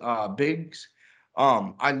those bigs,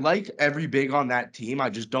 I like every big on that team. I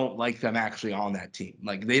just don't like them actually on that team.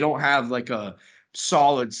 Like they don't have like a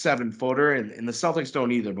solid 7-footer, and the Celtics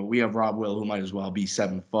don't either. But we have Rob Will, who might as well be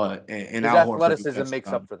 7 foot, and His Al athleticism Horford makes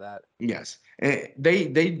up for that. Yes, and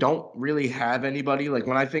they don't really have anybody. Like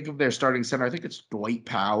when I think of their starting center, I think it's Dwight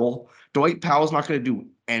Powell. Dwight Powell's not going to do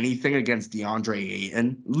anything against DeAndre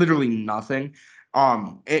Ayton. Literally nothing.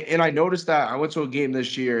 And I noticed that I went to a game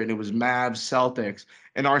this year and it was Mavs Celtics,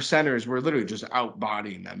 and our centers were literally just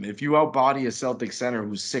outbodying them. If you outbody a Celtics center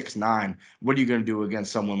who's 6'9", what are you going to do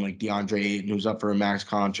against someone like DeAndre Ayton who's up for a max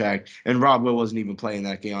contract? And Rob Will wasn't even playing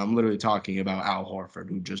that game. I'm literally talking about Al Horford,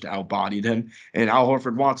 who just outbodied him. And Al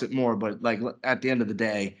Horford wants it more, but like at the end of the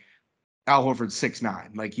day, Al Horford's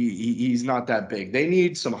 6'9". Like he's not that big. They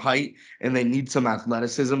need some height and they need some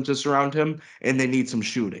athleticism to surround him, and they need some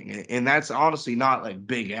shooting. And that's honestly not like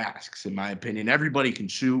big asks, in my opinion. Everybody can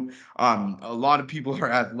shoot. A lot of people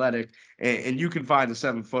are athletic, and you can find a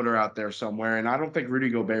 7-footer out there somewhere. And I don't think Rudy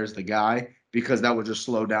Gobert's the guy because that would just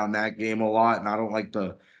slow down that game a lot. And I don't like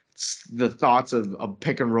the thoughts of a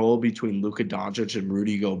pick and roll between Luka Doncic and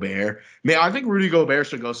Rudy Gobert. Man, I think Rudy Gobert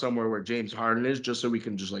should go somewhere where James Harden is, just so we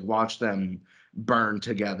can just like watch them burn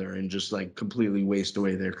together and just like completely waste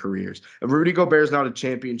away their careers. If Rudy Gobert is not a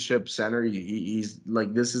championship center, he's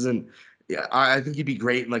like, this isn't Yeah, I think he'd be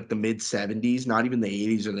great in like the mid 70s, not even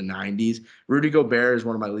the 80s or the 90s. Rudy Gobert is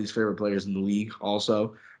one of my least favorite players in the league,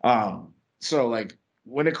 also. So like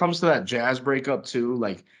when it comes to that Jazz breakup too,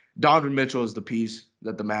 like Donovan Mitchell is the piece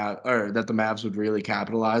that the Mavs would really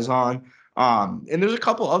capitalize on. And there's a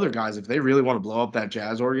couple other guys if they really want to blow up that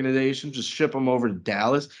Jazz organization, just ship them over to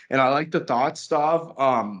Dallas. And I like the thought,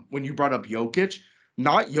 Stav, when you brought up Jokic,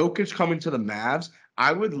 not Jokic coming to the Mavs.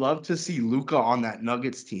 I would love to see Luka on that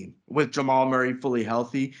Nuggets team with Jamal Murray fully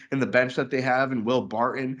healthy and the bench that they have and Will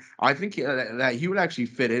Barton. I think that he would actually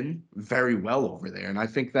fit in very well over there. And I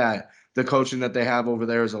think that the coaching that they have over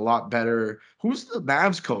there is a lot better. Who's the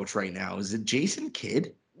Mavs coach right now? Is it Jason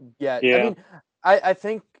Kidd? Yeah, Yeah. I mean, I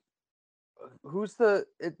think who's the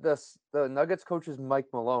Nuggets coach is Mike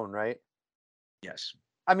Malone, right? Yes.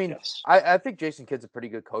 I mean, Yes. I think Jason Kidd's a pretty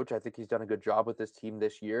good coach. I think he's done a good job with this team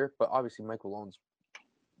this year, but obviously Mike Malone's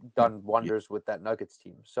done wonders with that Nuggets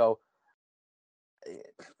team. So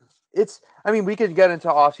I mean, we could get into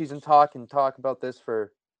offseason talk and talk about this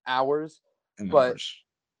for hours, but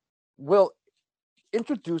Will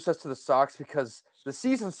introduce us to the Sox because the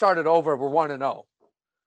season started over. We're 1-0.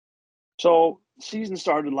 So season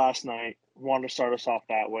started last night. Want to start us off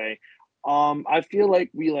that way. I feel like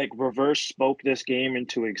we reverse spoke this game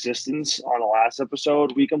into existence on the last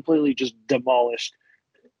episode. We completely just demolished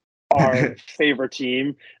our favorite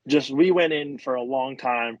team. We went in for a long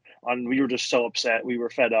time and we were just so upset. We were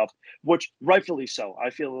fed up, which rightfully so. I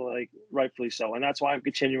feel like rightfully so. And that's why I'm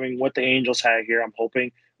continuing what the Angels had here. I'm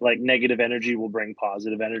hoping like negative energy will bring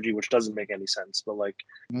positive energy, which doesn't make any sense. But like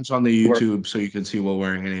It's on the YouTube so you can see what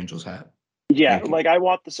wearing an Angels hat. yeah, like I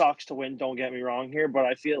want the Sox to win, don't get me wrong here, but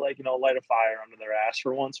I feel like, light a fire under their ass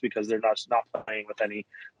for once because they're not playing with any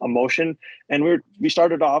emotion. And we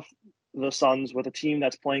started off the Suns with a team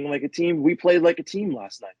that's playing like a team. We played like a team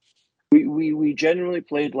last night. We genuinely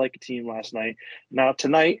played like a team last night. Now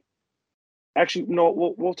tonight, actually, no,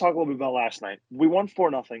 we'll talk a little bit about last night. We won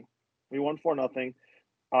 4-0. We won 4-0.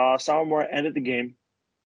 Sourmore ended the game.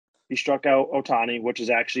 He struck out Ohtani, which is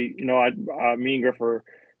actually, me and Griff were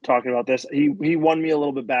talking about this. He won me a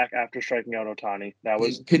little bit back after striking out Ohtani. That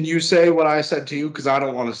was. Can you say what I said to you? Because I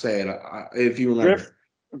don't want to say it. If you remember,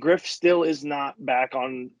 Griff still is not back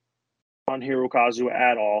on Hirokazu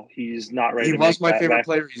at all. He's not ready. He was my favorite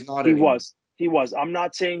player. He's not. He was. I'm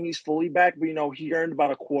not saying he's fully back, but he earned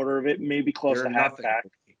about a quarter of it, maybe close to half back.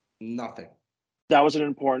 Nothing. That was an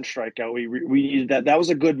important strikeout. We needed that. That was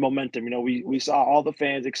a good momentum. We saw all the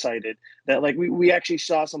fans excited that we actually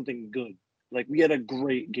saw something good. Like we had a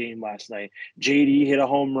great game last night. JD hit a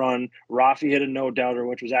home run. Rafi hit a no-doubter,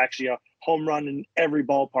 which was actually a home run in every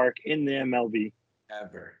ballpark in the MLB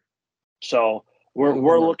ever. So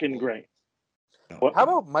we're looking great. How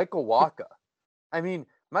about Michael Wacha? I mean,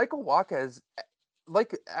 Michael Wacha is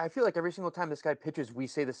I feel like every single time this guy pitches, we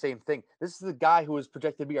say the same thing. This is the guy who is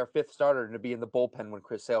projected to be our fifth starter and to be in the bullpen when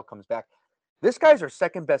Chris Sale comes back. This guy's our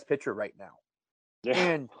second best pitcher right now. Yeah.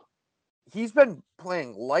 And he's been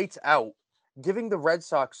playing lights out, giving the Red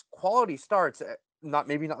Sox quality starts.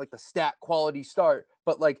 Maybe not like the stat quality start,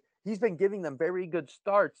 but like he's been giving them very good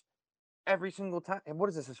starts every single time. And what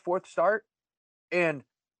is this, his fourth start? And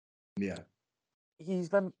yeah, he's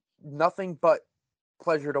been nothing but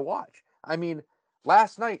pleasure to watch. I mean,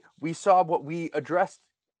 last night we saw what we addressed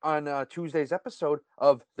on Tuesday's episode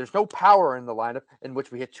of there's no power in the lineup, in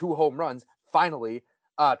which we hit 2 home runs. Finally,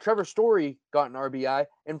 Trevor Story got an RBI,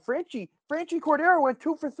 and Franchy Cordero went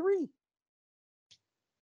 2 for 3.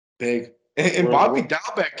 Big. And Bobby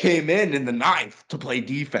Dalbec came in the 9th to play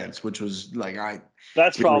defense, which was like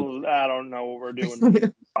That's probably I don't know what we're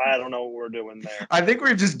doing. I don't know what we're doing there. I think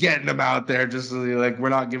we're just getting them out there, just like we're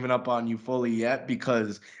not giving up on you fully yet.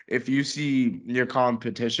 Because if you see your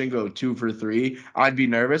competition go 2 for 3, I'd be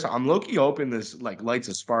nervous. I'm low-key hoping this lights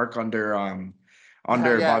a spark under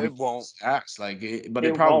Bobby Dalbec's axe. But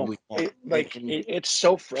it probably won't. It's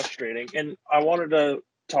so frustrating, and I wanted to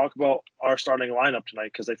talk about our starting lineup tonight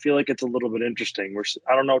because I feel like it's a little bit interesting.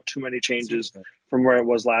 I don't know too many changes from where it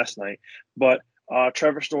was last night, but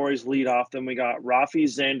Trevor Story's lead off. Then we got Rafi,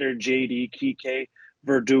 Xander, JD, Kike,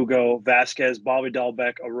 Verdugo, Vasquez, Bobby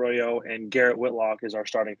Dalbec, Arroyo, and Garrett Whitlock is our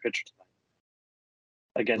starting pitcher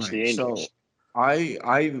tonight against the Angels. So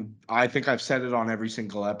I think I've said it on every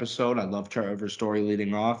single episode. I love Trevor Story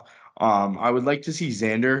leading off. I would like to see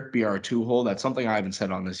Xander be our 2-hole. That's something I haven't said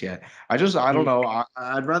on this yet. I don't know.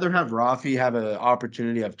 I'd rather have Rafi have an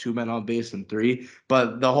opportunity to have 2 men on base than 3.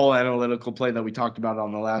 But the whole analytical play that we talked about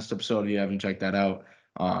on the last episode, if you haven't checked that out,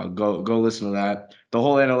 go listen to that. The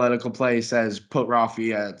whole analytical play says put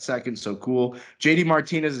Rafi at second. So cool. JD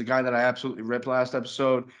Martinez is a guy that I absolutely ripped last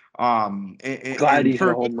episode. Glad he hit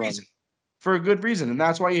a home run. for a good reason. And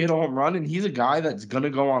that's why he hit a home run. And he's a guy that's going to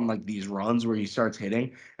go on like these runs where he starts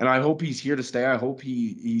hitting. And I hope he's here to stay. I hope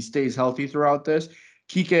he stays healthy throughout this.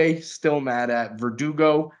 Kike, still mad at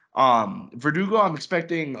Verdugo. Verdugo, I'm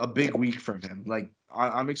expecting a big week from him. Like,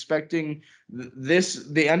 I'm expecting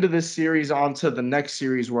the end of this series onto the next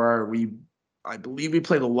series where I believe we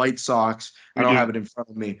play the White Sox. I don't have it in front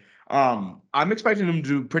of me. I'm expecting him to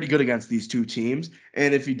do pretty good against these two teams.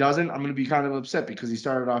 And if he doesn't, I'm going to be kind of upset because he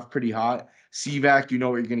started off pretty hot. Seavac, you know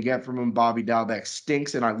what you're going to get from him. Bobby Dalbec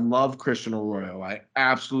stinks, and I love Christian Arroyo. I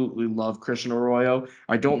absolutely love Christian Arroyo.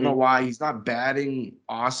 I don't know why he's not batting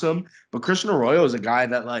awesome, but Christian Arroyo is a guy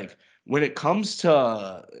that, like, when it comes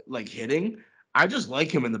to like hitting, I just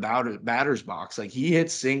like him in the batter's box. Like, he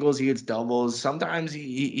hits singles, he hits doubles. Sometimes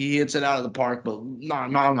he hits it out of the park, but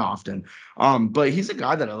not often. But he's a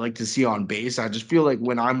guy that I like to see on base. I just feel like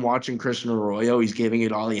when I'm watching Christian Arroyo, he's giving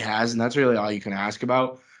it all he has, and that's really all you can ask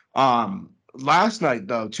about. Last night,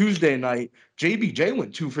 though, Tuesday night, JBJ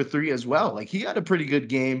went 2 for 3 as well. Like, he had a pretty good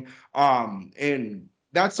game. And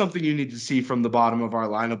that's something you need to see from the bottom of our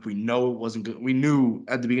lineup. We know it wasn't good. We knew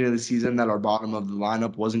at the beginning of the season that our bottom of the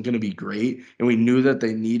lineup wasn't going to be great, and we knew that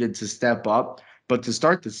they needed to step up. But to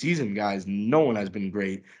start the season, guys, no one has been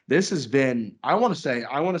great. This has been, I want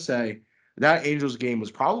to say that Angels game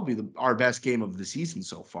was probably our best game of the season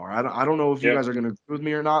so far. I don't know if you guys are going to agree with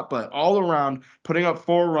me or not, but all around, putting up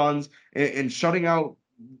 4 runs and shutting out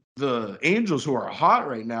the Angels, who are hot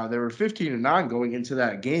right now. They were 15-9 going into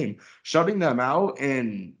that game, shutting them out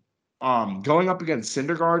and going up against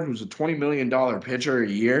Syndergaard, who's a $20 million pitcher a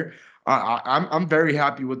year. I'm very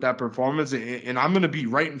happy with that performance, and I'm going to be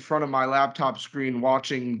right in front of my laptop screen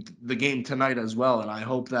watching the game tonight as well. And I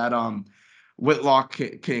hope that Whitlock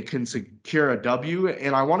can secure a W.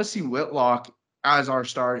 And I want to see Whitlock as our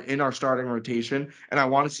starting rotation, and I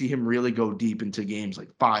want to see him really go deep into games like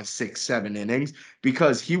 5, 6, 7 innings,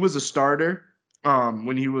 because he was a starter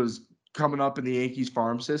when he was coming up in the Yankees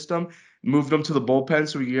farm system, moved him to the bullpen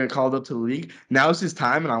so he could get called up to the league. Now's his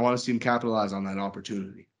time, and I want to see him capitalize on that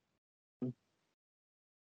opportunity.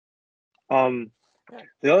 The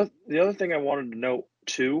other thing I wanted to note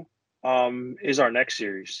too is our next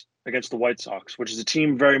series against the White Sox, which is a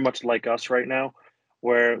team very much like us right now,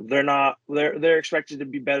 where they're expected to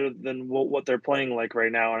be better than what they're playing like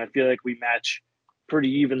right now, and I feel like we match pretty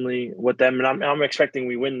evenly with them, and I'm expecting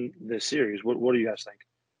we win this series. What do you guys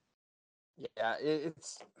think? Yeah,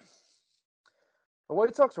 it's the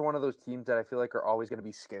White Sox are one of those teams that I feel like are always going to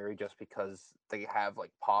be scary just because they have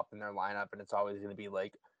like pop in their lineup, and it's always going to be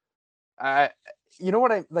like, you know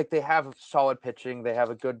what I like. They have solid pitching, they have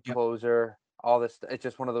a good closer, all this. It's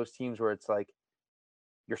just one of those teams where it's like,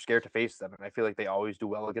 you're scared to face them, and I feel like they always do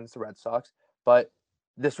well against the Red Sox. But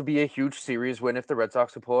this would be a huge series win if the Red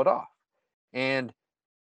Sox would pull it off, and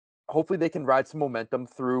hopefully they can ride some momentum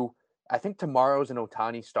through. I think tomorrow's an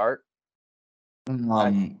Ohtani start.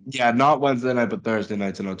 Not Wednesday night, but Thursday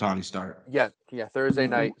night's an Ohtani start. Yeah, Thursday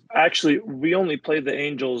night. Actually, we only played the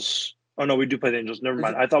Angels. Oh no, we do play the Angels. Never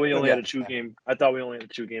mind. I thought we only had a 2 game. I thought we only had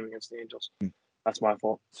a 2 game against the Angels. That's my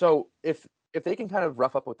fault. So if they can kind of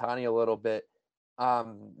rough up Ohtani a little bit,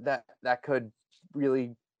 that could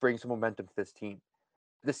really bring some momentum to this team.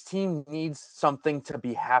 This team needs something to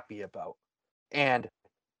be happy about, and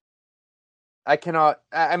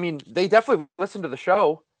I mean, they definitely listen to the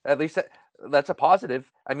show. At least that's a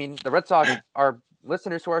positive. I mean, the Red Sox are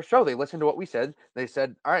listeners to our show. They listened to what we said. They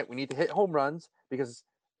said, all right, we need to hit home runs because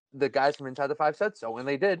the guys from Inside the Five said so, and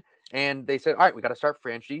they did. And they said, all right, we got to start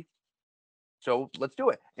Franchi, so let's do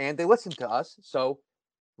it. And they listened to us. So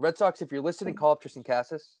Red Sox, if you're listening, call up Tristan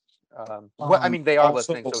Cassis. I mean, they are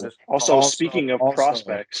listening. So just speaking of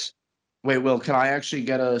prospects. Wait, Will, can I actually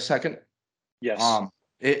get a second? Yes.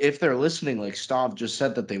 If they're listening, like Stav just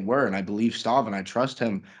said that they were, and I believe Stav and I trust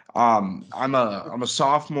him. I'm a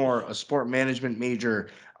sophomore, a sport management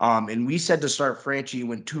major, and we said to start Franchi,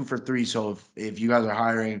 went 2 for 3. So if you guys are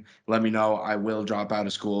hiring, let me know. I will drop out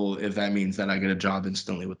of school if that means that I get a job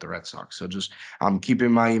instantly with the Red Sox. So just I'm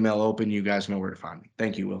keeping my email open. You guys know where to find me.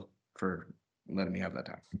 Thank you, Will, for letting me have that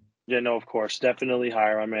time. Yeah, no, of course, definitely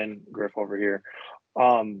hire my man Griff over here.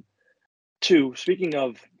 2, speaking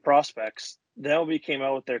of prospects, the MLB came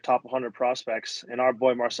out with their top 100 prospects, and our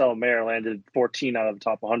boy Marcelo Mayer landed 14 out of the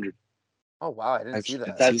top 100. Oh wow, I didn't see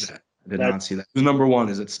that. I did not see that. Who's number 1?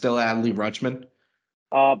 Is it still Adley Rutschman?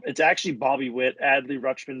 It's actually Bobby Witt. Adley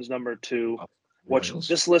Rutschman's number 2, which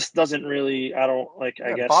this list doesn't really. I don't like.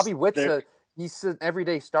 I guess Bobby Witt's he's an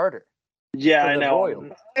everyday starter. Yeah, I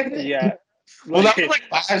know. Yeah. Well, that was like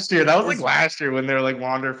last year. That was like last year when they were like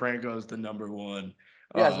Wander Franco's the number 1.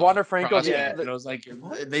 Yeah, Wander Franco. prospect. And I was like,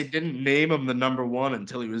 they didn't name him the number one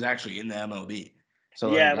until he was actually in the MLB.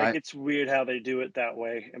 So yeah, like it's weird how they do it that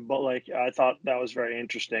way. But like I thought that was very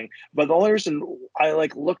interesting. But the only reason I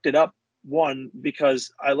like looked it up, one,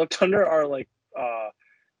 because I looked under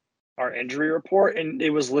our injury report and it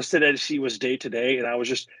was listed as he was day to day, and I was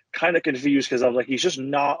just kind of confused because I was like, he's just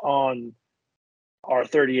not on our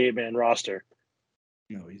 38-man roster.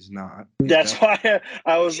 No, he's not. That's why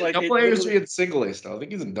I was like, Double A is in single A still. I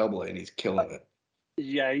think he's in Double A and he's killing it.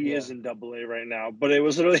 Yeah, he is in Double A right now, but it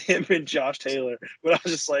was literally him and Josh Taylor. But I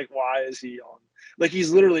was just like, why is he on? Like,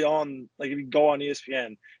 he's literally on. Like, if you go on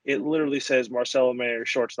ESPN, it literally says Marcelo Mayer,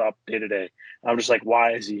 shortstop, day to day. I'm just like,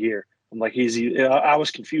 why is he here? I'm like, I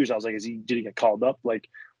was confused. I was like, did he get called up? Like,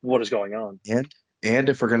 what is going on? And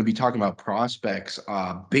if we're going to be talking about prospects,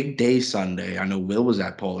 big day Sunday. I know Will was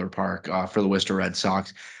at Polar Park for the Worcester Red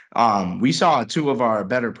Sox. We saw two of our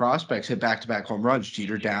better prospects hit back-to-back home runs.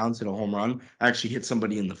 Jeter Downs hit a home run, actually hit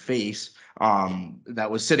somebody in the face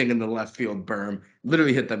that was sitting in the left field berm,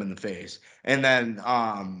 literally hit them in the face. And then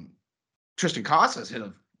Tristan Casas hit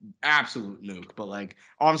an absolute nuke. But, like,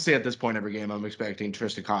 honestly, at this point every game, I'm expecting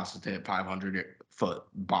Tristan Casas to hit 500-foot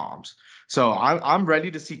bombs. So I'm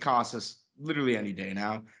ready to see Casas literally any day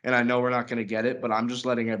now. And I know we're not going to get it, but I'm just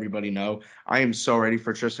letting everybody know I am so ready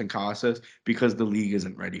for Tristan Casas because the league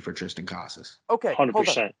isn't ready for Tristan Casas. Okay,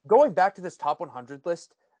 100%. Going back to this top 100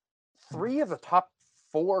 list, 3 of the top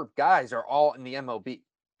 4 guys are all in the MLB.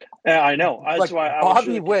 Yeah, I know. That's why I was Bobby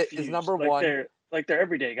really Witt confused. is number 1. They're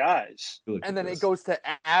everyday guys. And then it goes to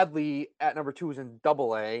Adley at number 2, who's in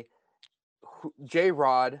Double A.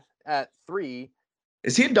 J-Rod at 3.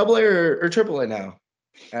 Is he in Double A or Triple A now?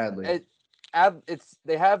 Adley.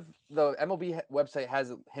 They have the MLB website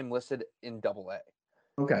has him listed in Double A.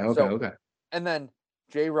 Okay. And then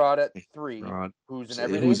J-Rod at 3, who's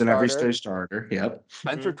an everyday starter. Yep.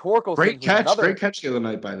 Spencer Torkelson. Great catch the other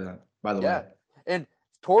night by the way. And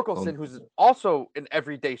Torkelson, who's also an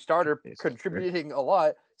everyday starter, contributing a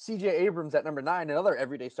lot. CJ Abrams at number 9, another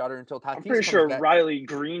everyday starter until Tatis. I'm pretty sure Riley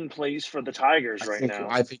Green plays for the Tigers now.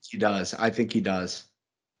 I think he does.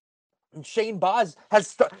 And Shane Baz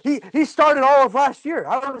he started all of last year.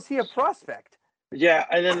 How is he a prospect? Yeah,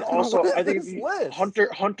 and then also I think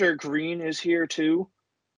Hunter Green is here too.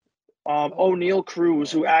 O'Neal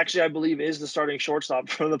Cruz, who actually I believe is the starting shortstop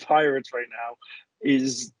for the Pirates right now,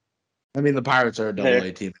 is. I mean, the Pirates are a Double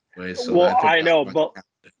A team anyway. So well, I know,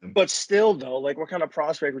 but still though, like what kind of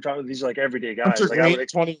prospect we're talking about? These like everyday guys. Hunter like Green,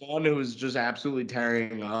 21, who is just absolutely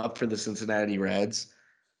tearing up for the Cincinnati Reds.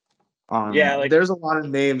 There's a lot of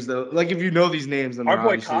names though. Like if you know these names, then our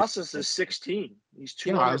boy Casas is 16. He's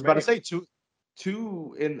 2. I was about to say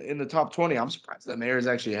two in the top 20. I'm surprised that Mayer is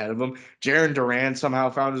actually ahead of him. Jaron Duran somehow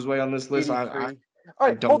found his way on this list. All right,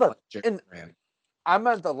 hold on. Duran. I'm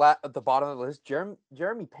at the bottom of the list.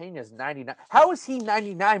 Jeremy Pena is 99. How is he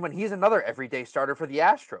 99 when he's another everyday starter for the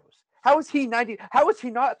Astros? How is he 90? How is he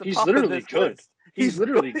not at the top of this good. list? He's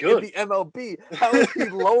literally good. In the MLB. How is he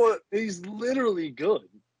lower? He's literally good.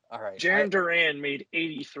 All right. Jaron Duran made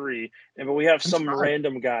 83, but we have some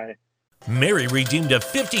random guy. Mary redeemed a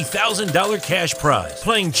 $50,000 cash prize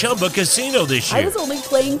playing Chumba Casino this year. I was only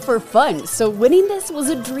playing for fun, so winning this was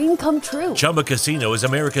a dream come true. Chumba Casino is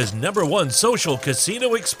America's #1 social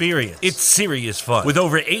casino experience. It's serious fun. With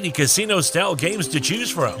over 80 casino-style games to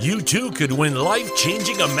choose from, you too could win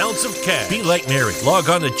life-changing amounts of cash. Be like Mary. Log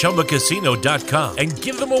on to ChumbaCasino.com and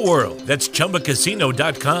give them a whirl. That's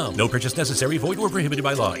ChumbaCasino.com. No purchase necessary. Void or prohibited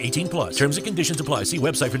by law. 18+. Terms and conditions apply. See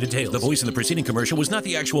website for details. The voice in the preceding commercial was not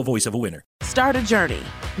the actual voice of a winner. Start a journey,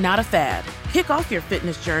 not a fad. Kick off your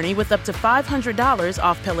fitness journey with up to $500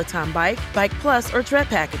 off Peloton Bike, Bike Plus, or Tread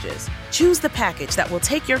packages. Choose the package that will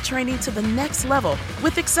take your training to the next level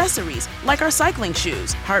with accessories like our cycling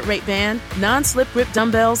shoes, heart rate band, non-slip grip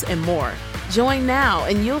dumbbells, and more. Join now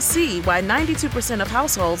and you'll see why 92% of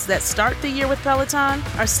households that start the year with Peloton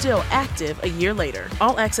are still active a year later.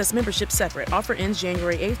 All access membership separate. Offer ends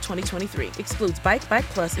January 8th, 2023. Excludes Bike, Bike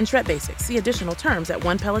Plus, and Tread Basics. See additional terms at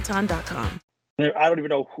onepeloton.com. I don't even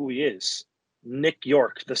know who he is. Nick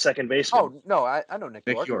York, the second baseman. Oh, no, I know Nick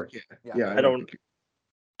York. Nick York, yeah. I don't.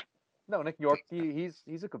 No, Nick York, he's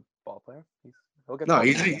a good ball player. He's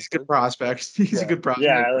a good prospect. He's a good prospect.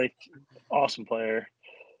 Yeah, awesome player.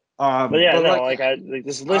 But yeah,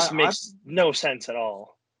 this list makes no sense at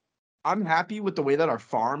all. I'm happy with the way that our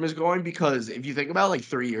farm is going because if you think about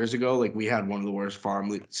 3 years ago, we had one of the worst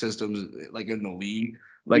farm systems in the league,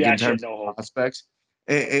 in terms of prospects.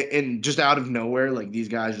 And just out of nowhere, these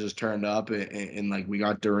guys just turned up and we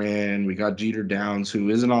got Duran, we got Jeter Downs, who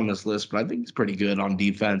isn't on this list, but I think he's pretty good on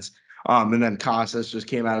defense. And then Casas just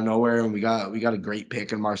came out of nowhere, and we got a great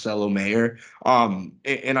pick in Marcelo Mayer.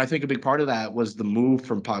 And I think a big part of that was the move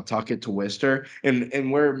from Pawtucket to Worcester,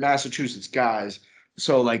 and we're Massachusetts guys,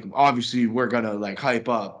 so like obviously we're gonna like hype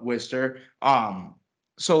up Worcester.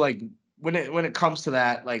 So like when it comes to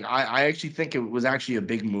that, like I actually think it was actually a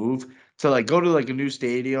big move to like go to like a new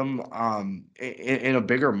stadium in a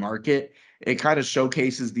bigger market. It kind of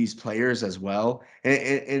showcases these players as well,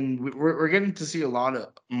 and we're getting to see a lot of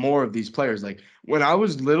more of these players. Like when I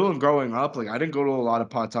was little and growing up, like I didn't go to a lot of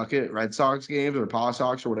Pawtucket Red Sox games or Paw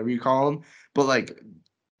Sox or whatever you call them, but like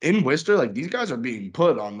in Worcester, like these guys are being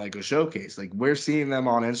put on like a showcase. Like we're seeing them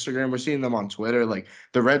on Instagram, we're seeing them on Twitter. Like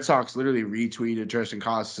the Red Sox literally retweeted Tristan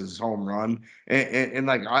Casas' home run, and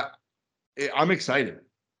like I'm excited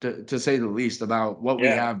to say the least about what we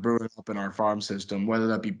have brewing up in our farm system, whether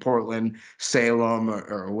that be Portland, Salem,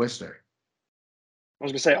 or Worcester. I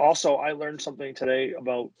was gonna say also I learned something today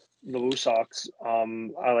about the Blue Sox.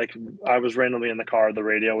 I was randomly in the car, the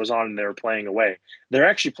radio was on, and they were playing away. They're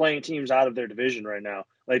actually playing teams out of their division right now.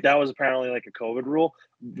 Like that was apparently like a COVID rule.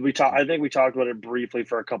 I think we talked about it briefly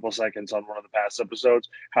for a couple of seconds on one of the past episodes.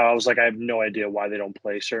 How I was like, I have no idea why they don't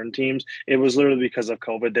play certain teams. It was literally because of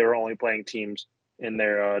COVID. They were only playing teams in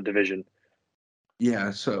their division.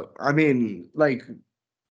 Yeah, so I mean, like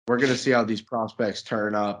we're gonna see how these prospects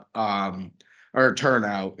turn up. Or turn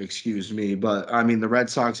out, excuse me. But I mean, the Red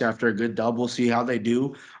Sox, after a good dub, we'll see how they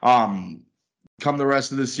do. Come the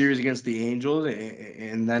rest of the series against the Angels,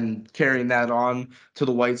 and then carrying that on to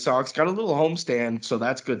the White Sox. Got a little homestand, so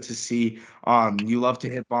that's good to see. You love to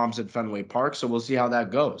hit bombs at Fenway Park, so we'll see how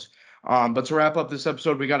that goes. But to wrap up this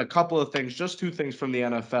episode, we got a couple of things, just two things from the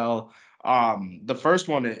NFL. The first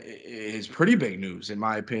one is pretty big news, in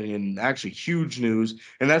my opinion, actually huge news,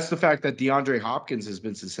 and that's the fact that DeAndre Hopkins has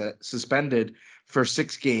been suspended for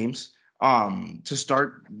 6 games to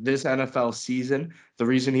start this NFL season. The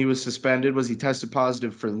reason he was suspended was he tested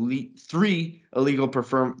positive for 3 illegal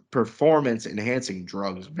performance-enhancing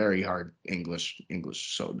drugs. Very hard English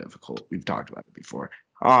so difficult. We've talked about it before.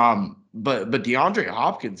 But DeAndre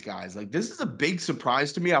Hopkins, guys, like this is a big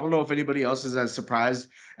surprise to me. I don't know if anybody else is as surprised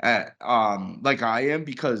at like I am,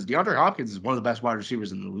 because DeAndre Hopkins is one of the best wide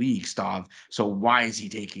receivers in the league, Stav. So why is he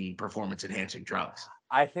taking performance-enhancing drugs?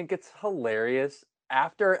 I think it's hilarious.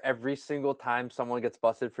 After every single time someone gets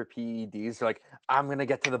busted for PEDs, they're like, I'm going to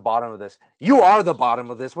get to the bottom of this. You are the bottom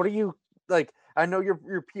of this. What are you, like, I know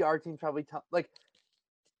your PR team probably, like,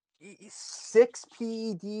 6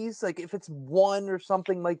 PEDs, like, if it's 1 or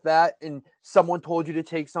something like that, and someone told you to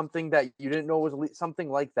take something that you didn't know was something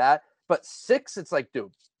like that, but 6, it's like,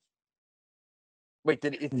 dude. Wait,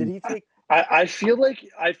 did he take... I feel like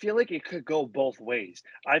it could go both ways.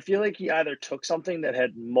 I feel like he either took something that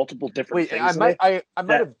had multiple different things. I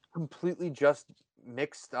might have completely just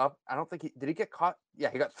mixed up. I don't think did he get caught?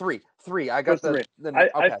 Yeah, he got 3. I got 3.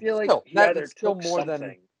 I feel like he either took more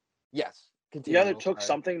something. Yes. He either took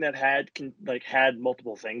something that had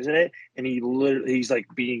multiple things in it, and he's like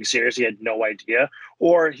being serious. He had no idea,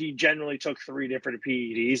 or he generally took 3 different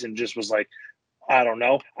PEDs and just was like, I don't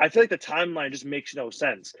know. I feel like the timeline just makes no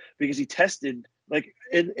sense because he tested like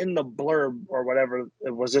in the blurb or whatever.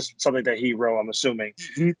 Was this something that he wrote? I'm assuming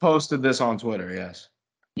he posted this on Twitter. Yes.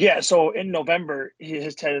 Yeah. So in November,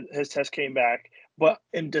 his test came back, but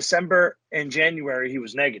in December and January he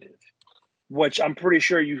was negative, which I'm pretty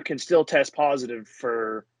sure you can still test positive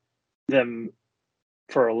for them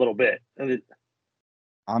for a little bit.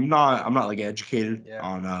 I'm not like educated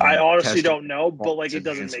on. I honestly don't know, but like it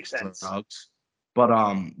doesn't make sense. Drugs. But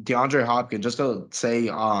DeAndre Hopkins, just to say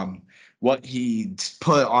what he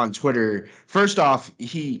put on Twitter. First off,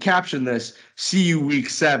 he captioned this, "See you week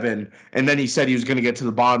 7," and then he said he was going to get to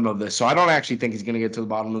the bottom of this. So I don't actually think he's going to get to the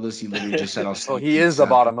bottom of this. He literally just said, "I'll see." Oh, he is the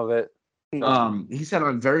bottom of it. He said,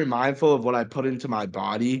 "I'm very mindful of what I put into my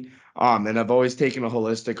body, and I've always taken a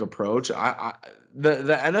holistic approach."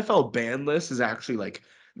 The NFL ban list is actually like,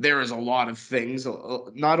 there is a lot of things,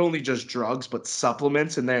 not only just drugs, but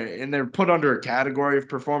supplements, and they're put under a category of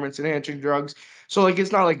performance-enhancing drugs. So, like,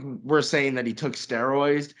 it's not like we're saying that he took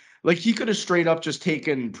steroids. Like, he could have straight up just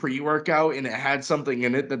taken pre-workout, and it had something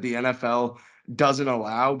in it that the NFL doesn't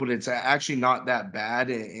allow, but it's actually not that bad,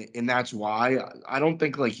 and that's why. I don't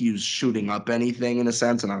think, like, he was shooting up anything in a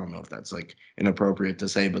sense, and I don't know if that's, like, inappropriate to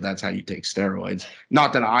say, but that's how you take steroids.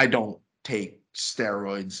 Not that I don't take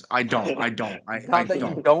steroids. I don't. You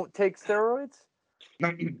don't take steroids?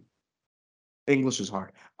 Not even. English is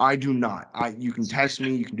hard. I do not. You can test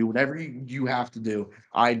me. You can do whatever you have to do.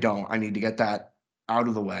 I don't. I need to get that out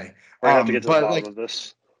of the way. I have to get to the bottom of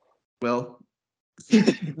this. Will.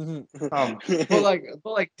 But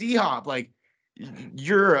like D-Hop, like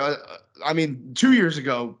you're I mean, 2 years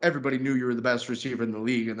ago, everybody knew you were the best receiver in the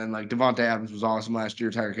league, and then like Devontae Adams was awesome last year,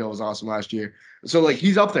 Tyreek Hill was awesome last year. So like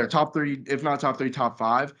he's up there, top 30, if not top 30, top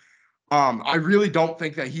 5. I really don't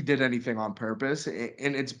think that he did anything on purpose,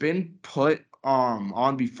 and it's been put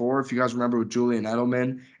on before. If you guys remember with Julian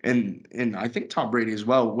Edelman and I think Tom Brady as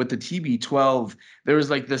well with the TB12, there was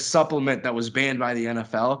like this supplement that was banned by the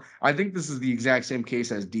NFL. I think this is the exact same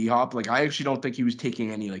case as D Hop. Like I actually don't think he was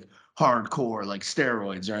taking any like hardcore like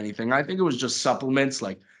steroids or anything. I think it was just supplements,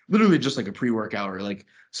 like literally just like a pre-workout or like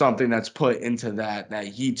something that's put into that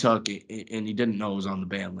he took and he didn't know was on the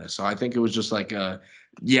ban list. So I think it was just like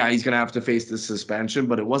yeah, he's gonna have to face the suspension,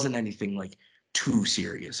 but it wasn't anything like too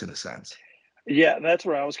serious in a sense. Yeah, that's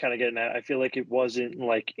where I was kind of getting at. I feel like it wasn't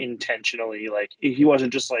like intentionally, like he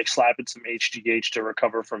wasn't just like slapping some HGH to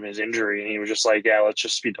recover from his injury, and he was just like, yeah, let's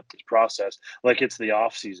just speed up this process. Like it's the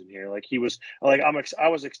off season here. Like he was like,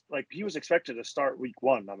 like he was expected to start week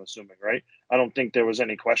 1. I'm assuming, right? I don't think there was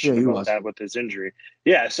any question about that with his injury.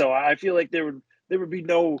 Yeah, so I feel like there would be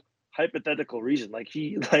no hypothetical reason. Like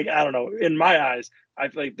I don't know. In my eyes, I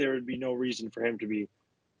feel like there would be no reason for him to be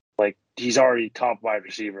like he's already top wide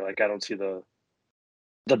receiver. Like I don't see the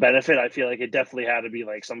benefit. I feel like it definitely had to be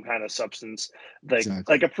like some kind of substance, like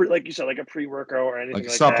exactly. like you said, like a pre-workout or anything like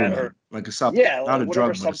supplement, that, or like a supplement, yeah, not like a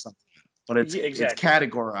drug, but it's exactly.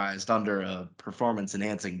 categorized under a performance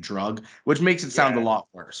enhancing drug, which makes it sound a lot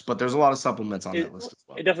worse. But there's a lot of supplements on that list as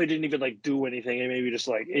well. It definitely didn't even like do anything. It maybe just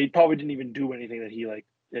like it probably didn't even do anything that he like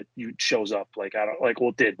it shows up. Like I don't like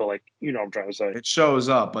well it did, but like you know what I'm trying to say. It shows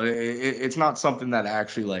up, but it's not something that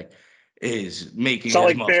actually like is making it's not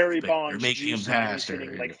his like Barry Bonds or making him faster.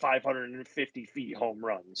 Hitting like 550 feet home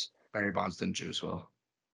runs. Barry Bonds didn't juice well.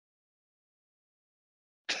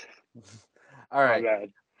 All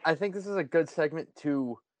right. I think this is a good segment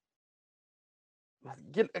to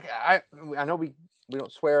get. I know we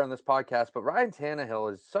don't swear on this podcast, but Ryan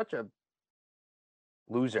Tannehill is such a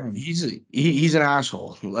loser. He's an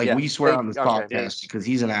asshole. Like we swear on this podcast because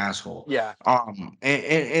he's an asshole. Yeah.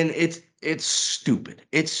 And it's stupid.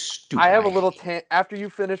 It's stupid. I have a little after you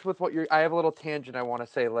finish with what I have a little tangent I want to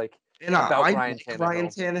say about Ryan Tannehill. Ryan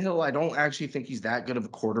Tannehill, I don't actually think he's that good of a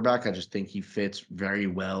quarterback. I just think he fits very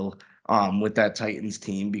well with that Titans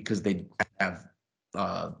team because they have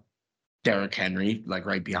Derrick Henry like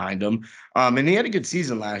right behind him. And he had a good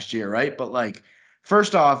season last year, right? But like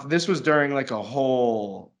first off, this was during like a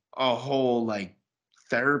whole like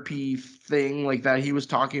therapy thing like that he was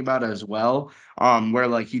talking about as well, where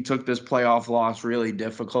like he took this playoff loss really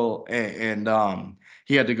difficult and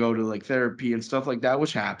he had to go to like therapy and stuff like that,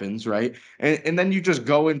 which happens, right? And then you just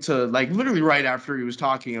go into like literally right after he was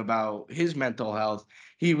talking about his mental health,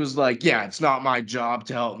 he was like, yeah, it's not my job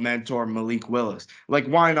to help mentor Malik Willis. Like,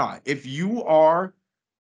 why not? If you are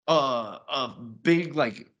a big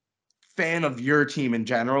like fan of your team in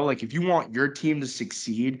general, like if you want your team to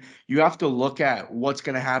succeed, you have to look at what's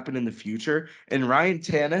going to happen in the future. And Ryan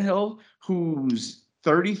Tannehill, who's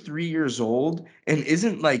 33 years old and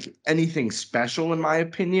isn't like anything special in my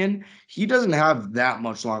opinion, he doesn't have that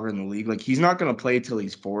much longer in the league. Like he's not going to play till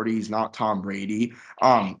he's 40. He's not Tom Brady.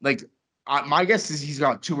 My guess is he's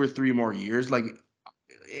got 2 or 3 more years. Like,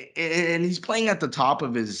 and he's playing at the top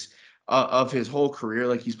of his whole career.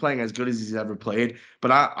 Like he's playing as good as he's ever played, but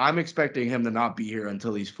I'm expecting him to not be here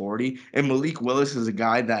until he's 40. And Malik Willis is a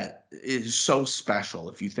guy that is so special.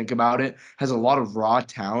 If you think about it, has a lot of raw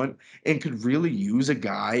talent and could really use a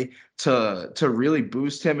guy to really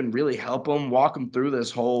boost him and really help him walk him through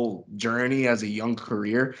this whole journey as a young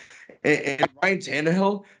career. And Ryan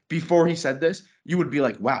Tannehill, before he said this, you would be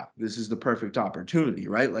like, wow, this is the perfect opportunity,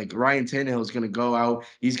 right? Like Ryan Tannehill is going to go out,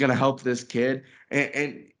 he's going to help this kid.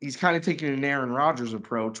 And he's kind of taking an Aaron Rodgers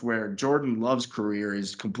approach where Jordan Love's career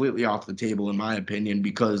is completely off the table, in my opinion,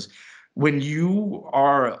 because when you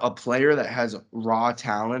are a player that has raw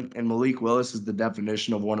talent, and Malik Willis is the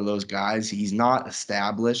definition of one of those guys, he's not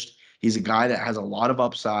established. He's a guy that has a lot of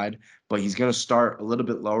upside, but he's going to start a little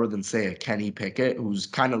bit lower than, say, a Kenny Pickett, who's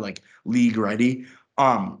kind of like league ready.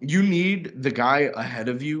 You need the guy ahead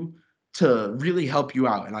of you to really help you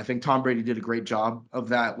out. And I think Tom Brady did a great job of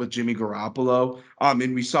that with Jimmy Garoppolo.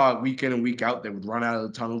 And we saw it week in and week out. They would run out of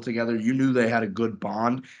the tunnel together. You knew they had a good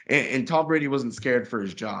bond. And Tom Brady wasn't scared for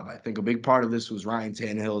his job. I think a big part of this was Ryan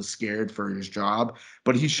Tannehill is scared for his job,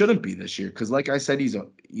 but he shouldn't be this year. Because like I said, he's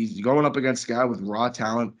going up against a guy with raw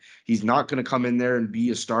talent. He's not going to come in there and be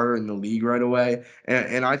a starter in the league right away.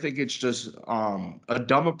 And I think it's just a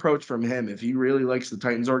dumb approach from him. If he really likes the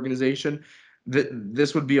Titans organization,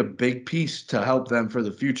 this would be a big piece to help them for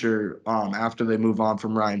the future after they move on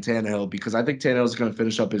from Ryan Tannehill, because I think Tannehill is going to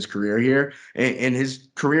finish up his career here, and his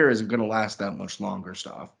career isn't going to last that much longer,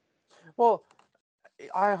 stuff. Well,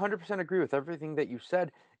 I 100% agree with everything that you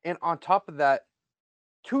said. And on top of that,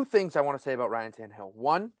 two things I want to say about Ryan Tannehill.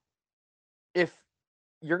 One, if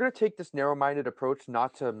you're going to take this narrow-minded approach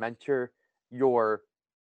not to mentor your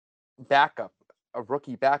backup, a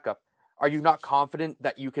rookie backup, are you not confident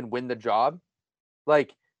that you can win the job?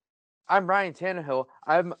 Like, I'm Ryan Tannehill.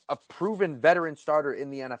 I'm a proven veteran starter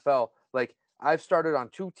in the NFL. Like, I've started on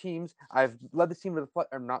 2 teams. I've led the team to the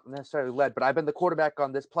or not necessarily led, but I've been the quarterback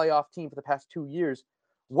on this playoff team for the past 2 years.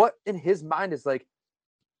 What in his mind is like,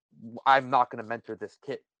 I'm not going to mentor this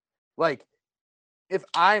kid? Like, if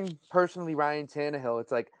I'm personally Ryan Tannehill,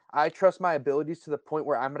 it's like, I trust my abilities to the point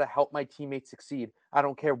where I'm going to help my teammates succeed. I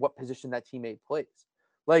don't care what position that teammate plays.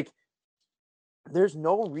 Like, there's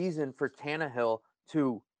no reason for Tannehill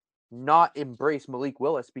to not embrace Malik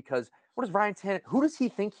Willis, because what does Ryan Tannehill, who does he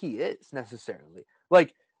think he is necessarily?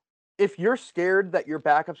 Like, if you're scared that your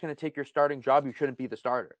backup's going to take your starting job, you shouldn't be the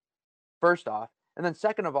starter, first off. And then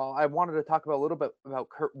second of all, I wanted to talk about a little bit about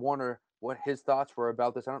Kurt Warner, what his thoughts were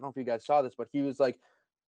about this. I don't know if you guys saw this, but he was like,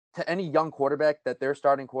 to any young quarterback that their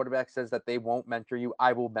starting quarterback says that they won't mentor you,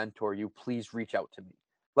 I will mentor you. Please reach out to me.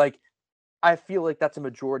 Like, I feel like that's a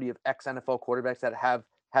majority of ex-NFL quarterbacks that have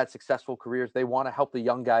had successful careers. They want to help the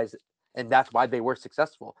young guys, and that's why they were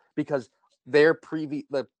successful, because the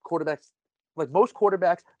quarterbacks, like most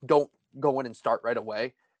quarterbacks, don't go in and start right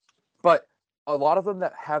away. But a lot of them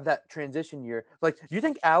that have that transition year, like, you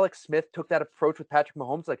think Alex Smith took that approach with Patrick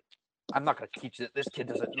Mahomes? Like, I'm not going to teach it. This kid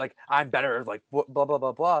doesn't, like, I'm better, like, blah, blah,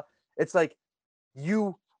 blah, blah. It's like,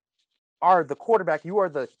 you are the quarterback. You are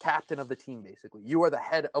the captain of the team, basically. You are the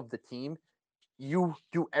head of the team. You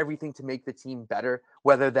do everything to make the team better,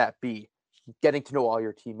 whether that be getting to know all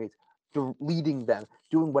your teammates, leading them,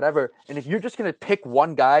 doing whatever. And if you're just going to pick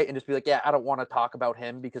one guy and just be like, yeah, I don't want to talk about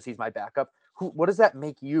him because he's my backup, what does that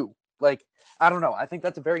make you? Like, I don't know. I think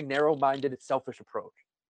that's a very narrow-minded, selfish approach.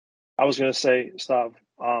 I was going to say, stop.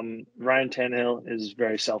 Ryan Tannehill is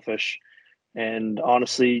very selfish. And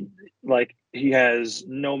honestly, like, he has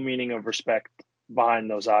no meaning of respect behind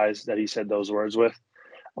those eyes that he said those words with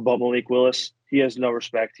about Malik Willis. He has no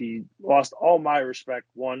respect. He lost all my respect,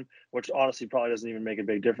 one, which honestly probably doesn't even make a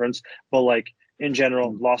big difference. But, like, in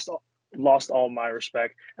general, lost all my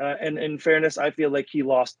respect. And in fairness, I feel like he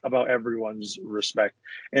lost about everyone's respect.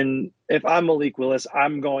 And if I'm Malik Willis,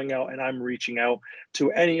 I'm going out and I'm reaching out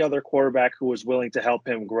to any other quarterback who is willing to help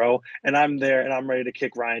him grow. And I'm there and I'm ready to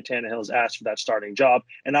kick Ryan Tannehill's ass for that starting job.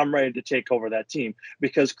 And I'm ready to take over that team,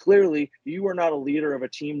 because clearly you are not a leader of a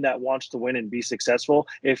team that wants to win and be successful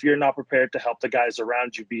if you're not prepared to help the guys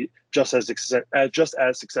around you be just as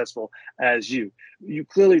successful as you. You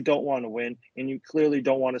clearly don't want to win, and you clearly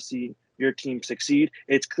don't want to see your team succeed.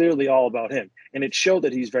 It's clearly all about him. And it showed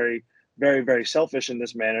that he's very, very, very selfish in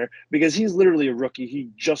this manner, because he's literally a rookie.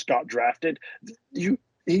 He just got drafted.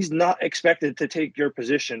 He's not expected to take your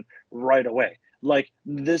position right away. Like,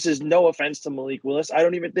 this is no offense to Malik Willis. I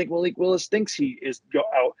don't even think Malik Willis thinks he is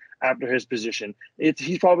out after his position.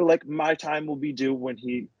 He's probably like, my time will be due when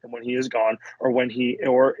he is gone,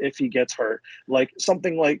 or if he gets hurt, like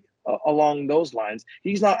something like along those lines.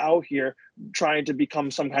 He's not out here trying to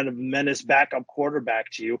become some kind of menace backup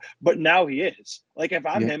quarterback to you, but now he is. Like, if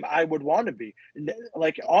I'm him, I would want to be.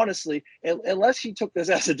 Like, honestly, unless he took this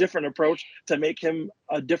as a different approach to make him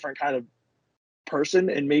a different kind of person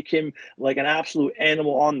and make him like an absolute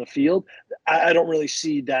animal on the field, I don't really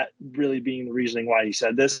see that really being the reasoning why he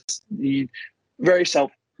said this. He very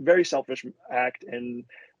selfish act, and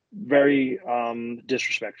very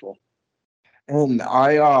disrespectful. And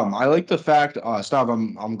I like the fact, Stav,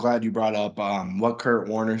 I'm glad you brought up what Kurt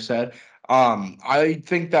Warner said. I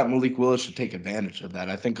think that Malik Willis should take advantage of that.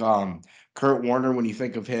 I think Kurt Warner, when you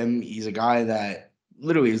think of him, he's a guy that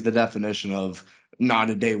literally is the definition of not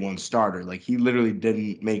a day one starter. Like, he literally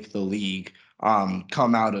didn't make the league,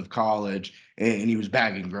 come out of college, and he was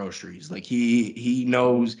bagging groceries. Like, he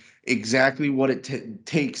knows exactly what it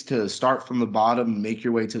takes to start from the bottom and make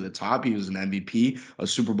your way to the top. He was an MVP, a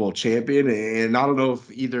Super Bowl champion, and I don't know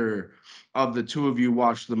if either of the two of you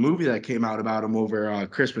watched the movie that came out about him over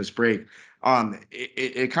Christmas break.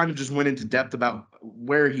 It kind of just went into depth about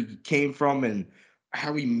where he came from and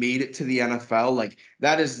how he made it to the NFL. Like,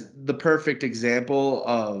 that is the perfect example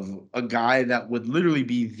of a guy that would literally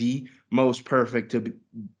be the most perfect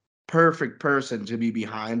perfect person to be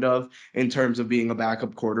behind of in terms of being a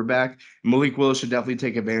backup quarterback. Malik Willis should definitely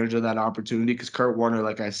take advantage of that opportunity because Kurt Warner,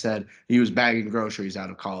 like I said, he was bagging groceries out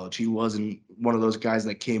of college. He wasn't one of those guys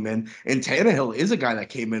that came in. And Tannehill is a guy that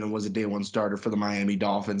came in and was a day one starter for the Miami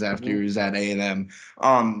Dolphins after he was at A&M.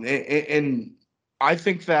 And I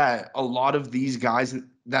think that a lot of these guys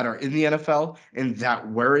that are in the NFL and that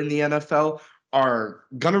were in the NFL are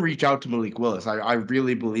going to reach out to Malik Willis. I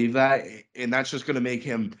really believe that. And that's just going to make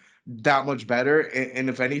him that much better. And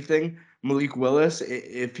if anything, Malik Willis,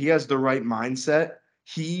 if he has the right mindset,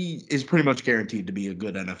 he is pretty much guaranteed to be a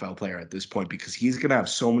good NFL player at this point because he's going to have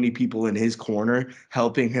so many people in his corner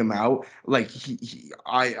helping him out. Like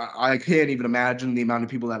I can't even imagine the amount of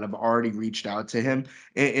people that have already reached out to him.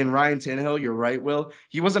 And Ryan Tannehill, you're right, Will.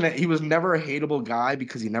 He was never a hateable guy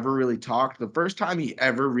because he never really talked. The first time he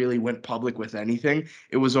ever really went public with anything,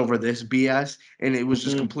 it was over this BS, and it was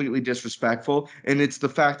just completely disrespectful. And it's the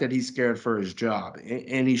fact that he's scared for his job,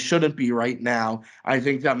 and he shouldn't be right now. I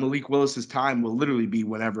think that Malik Willis's time will literally be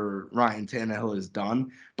whenever Ryan Tannehill is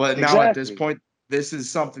done. But now at this point, this is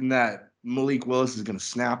something that Malik Willis is going to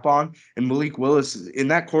snap on. And Malik Willis, in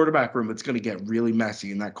that quarterback room, it's going to get really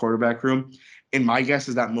messy in that quarterback room. And my guess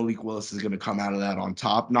is that Malik Willis is going to come out of that on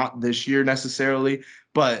top. Not this year necessarily,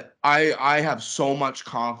 but I have so much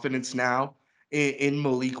confidence now in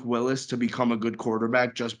Malik Willis to become a good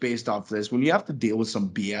quarterback just based off this. When you have to deal with some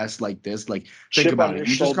BS like this, like think about it.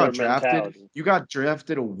 You just got drafted. Mentality. You got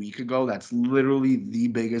drafted a week ago. That's literally the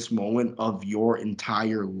biggest moment of your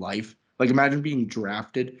entire life. Like imagine being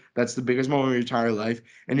drafted. That's the biggest moment of your entire life.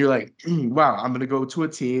 And you're like, wow, I'm going to go to a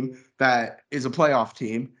team that is a playoff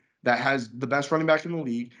team that has the best running back in the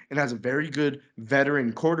league and has a very good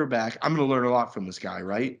veteran quarterback. I'm going to learn a lot from this guy,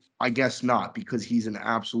 right? I guess not, because he's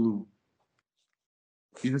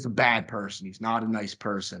just a bad person. He's not a nice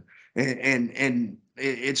person. And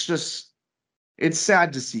it's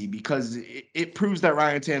sad to see because it proves that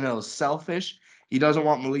Ryan Tannehill is selfish. He doesn't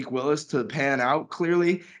want Malik Willis to pan out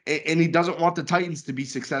clearly, and he doesn't want the Titans to be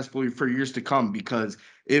successful for years to come because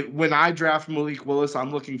when I draft Malik Willis,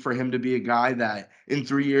 I'm looking for him to be a guy that in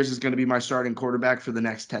 3 years is going to be my starting quarterback for the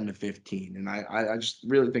next 10 to 15. And I just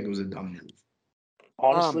really think it was a dumb move.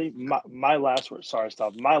 Honestly, my last words, sorry,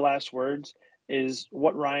 stop. My last words is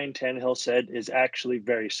what Ryan Tannehill said is actually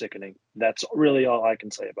very sickening. That's really all I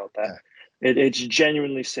can say about that. Yeah. It's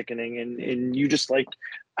genuinely sickening. And you just like,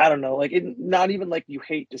 I don't know, like it, not even like you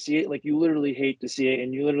hate to see it, like you literally hate to see it.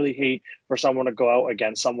 And you literally hate for someone to go out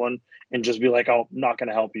against someone and just be like, oh, I'm not going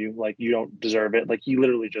to help you. Like you don't deserve it. Like he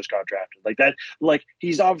literally just got drafted like that. Like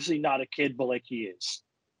he's obviously not a kid, but like he is.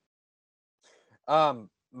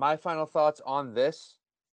 My final thoughts on this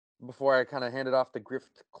before I kind of hand it off to Griff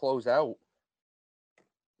to close out.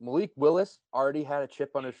 Malik Willis already had a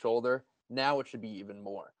chip on his shoulder. Now it should be even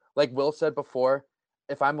more. Like Will said before,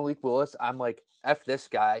 if I'm Malik Willis, I'm like, F this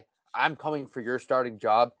guy. I'm coming for your starting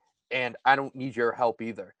job, and I don't need your help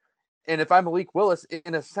either. And if I'm Malik Willis,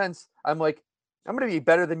 in a sense, I'm like, I'm going to be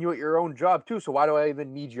better than you at your own job too, so why do I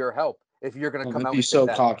even need your help if you're going to come out and so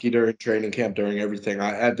cocky during training camp, during everything?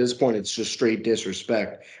 At this point, it's just straight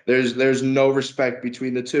disrespect. There's no respect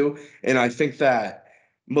between the two, and I think that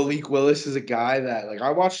Malik Willis is a guy that, like,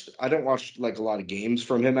 I didn't watch like a lot of games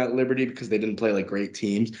from him at Liberty because they didn't play like great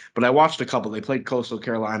teams, but I watched a couple. They played Coastal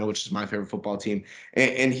Carolina, which is my favorite football team.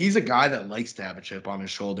 And he's a guy that likes to have a chip on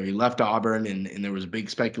his shoulder. He left Auburn and there was big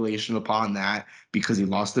speculation upon that because he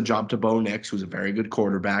lost the job to Bo Nix, who's a very good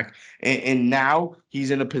quarterback. And now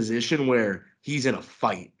he's in a position where he's in a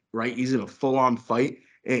fight, right? He's in a full-on fight.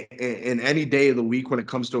 In any day of the week when it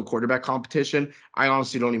comes to a quarterback competition, I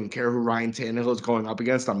honestly don't even care who Ryan Tannehill is going up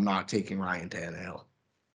against. I'm not taking Ryan Tannehill.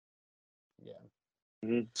 Yeah.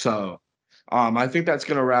 Mm-hmm. So I think that's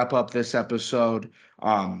going to wrap up this episode.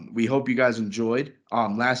 We hope you guys enjoyed.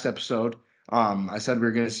 Last episode, I said we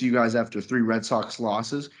were going to see you guys after 3 Red Sox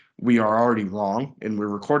losses. We are already wrong, and we're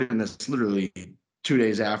recording this literally 2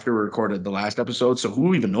 days after we recorded the last episode. So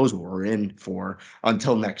who even knows what we're in for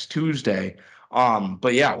until next Tuesday.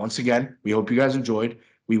 But yeah, once again, we hope you guys enjoyed.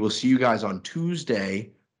 We will see you guys on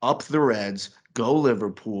Tuesday. Up the Reds. Go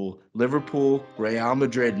Liverpool. Liverpool, Real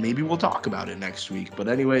Madrid. Maybe we'll talk about it next week. But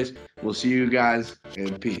anyways, we'll see you guys,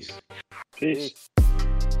 and peace. Peace.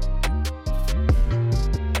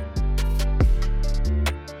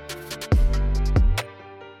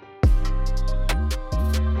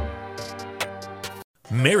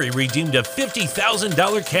 Mary redeemed a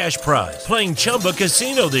 $50,000 cash prize playing Chumba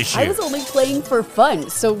Casino this year. I was only playing for fun,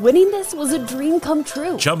 so winning this was a dream come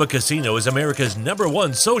true. Chumba Casino is America's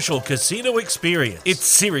 #1 social casino experience. It's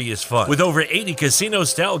serious fun. With over 80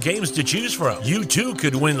 casino-style games to choose from, you too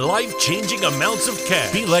could win life-changing amounts of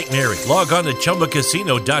cash. Be like Mary. Log on to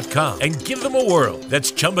ChumbaCasino.com and give them a whirl.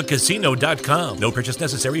 That's ChumbaCasino.com. No purchase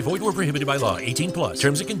necessary. Void where prohibited by law. 18+.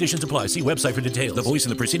 Terms and conditions apply. See website for details. The voice in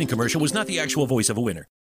the preceding commercial was not the actual voice of a winner.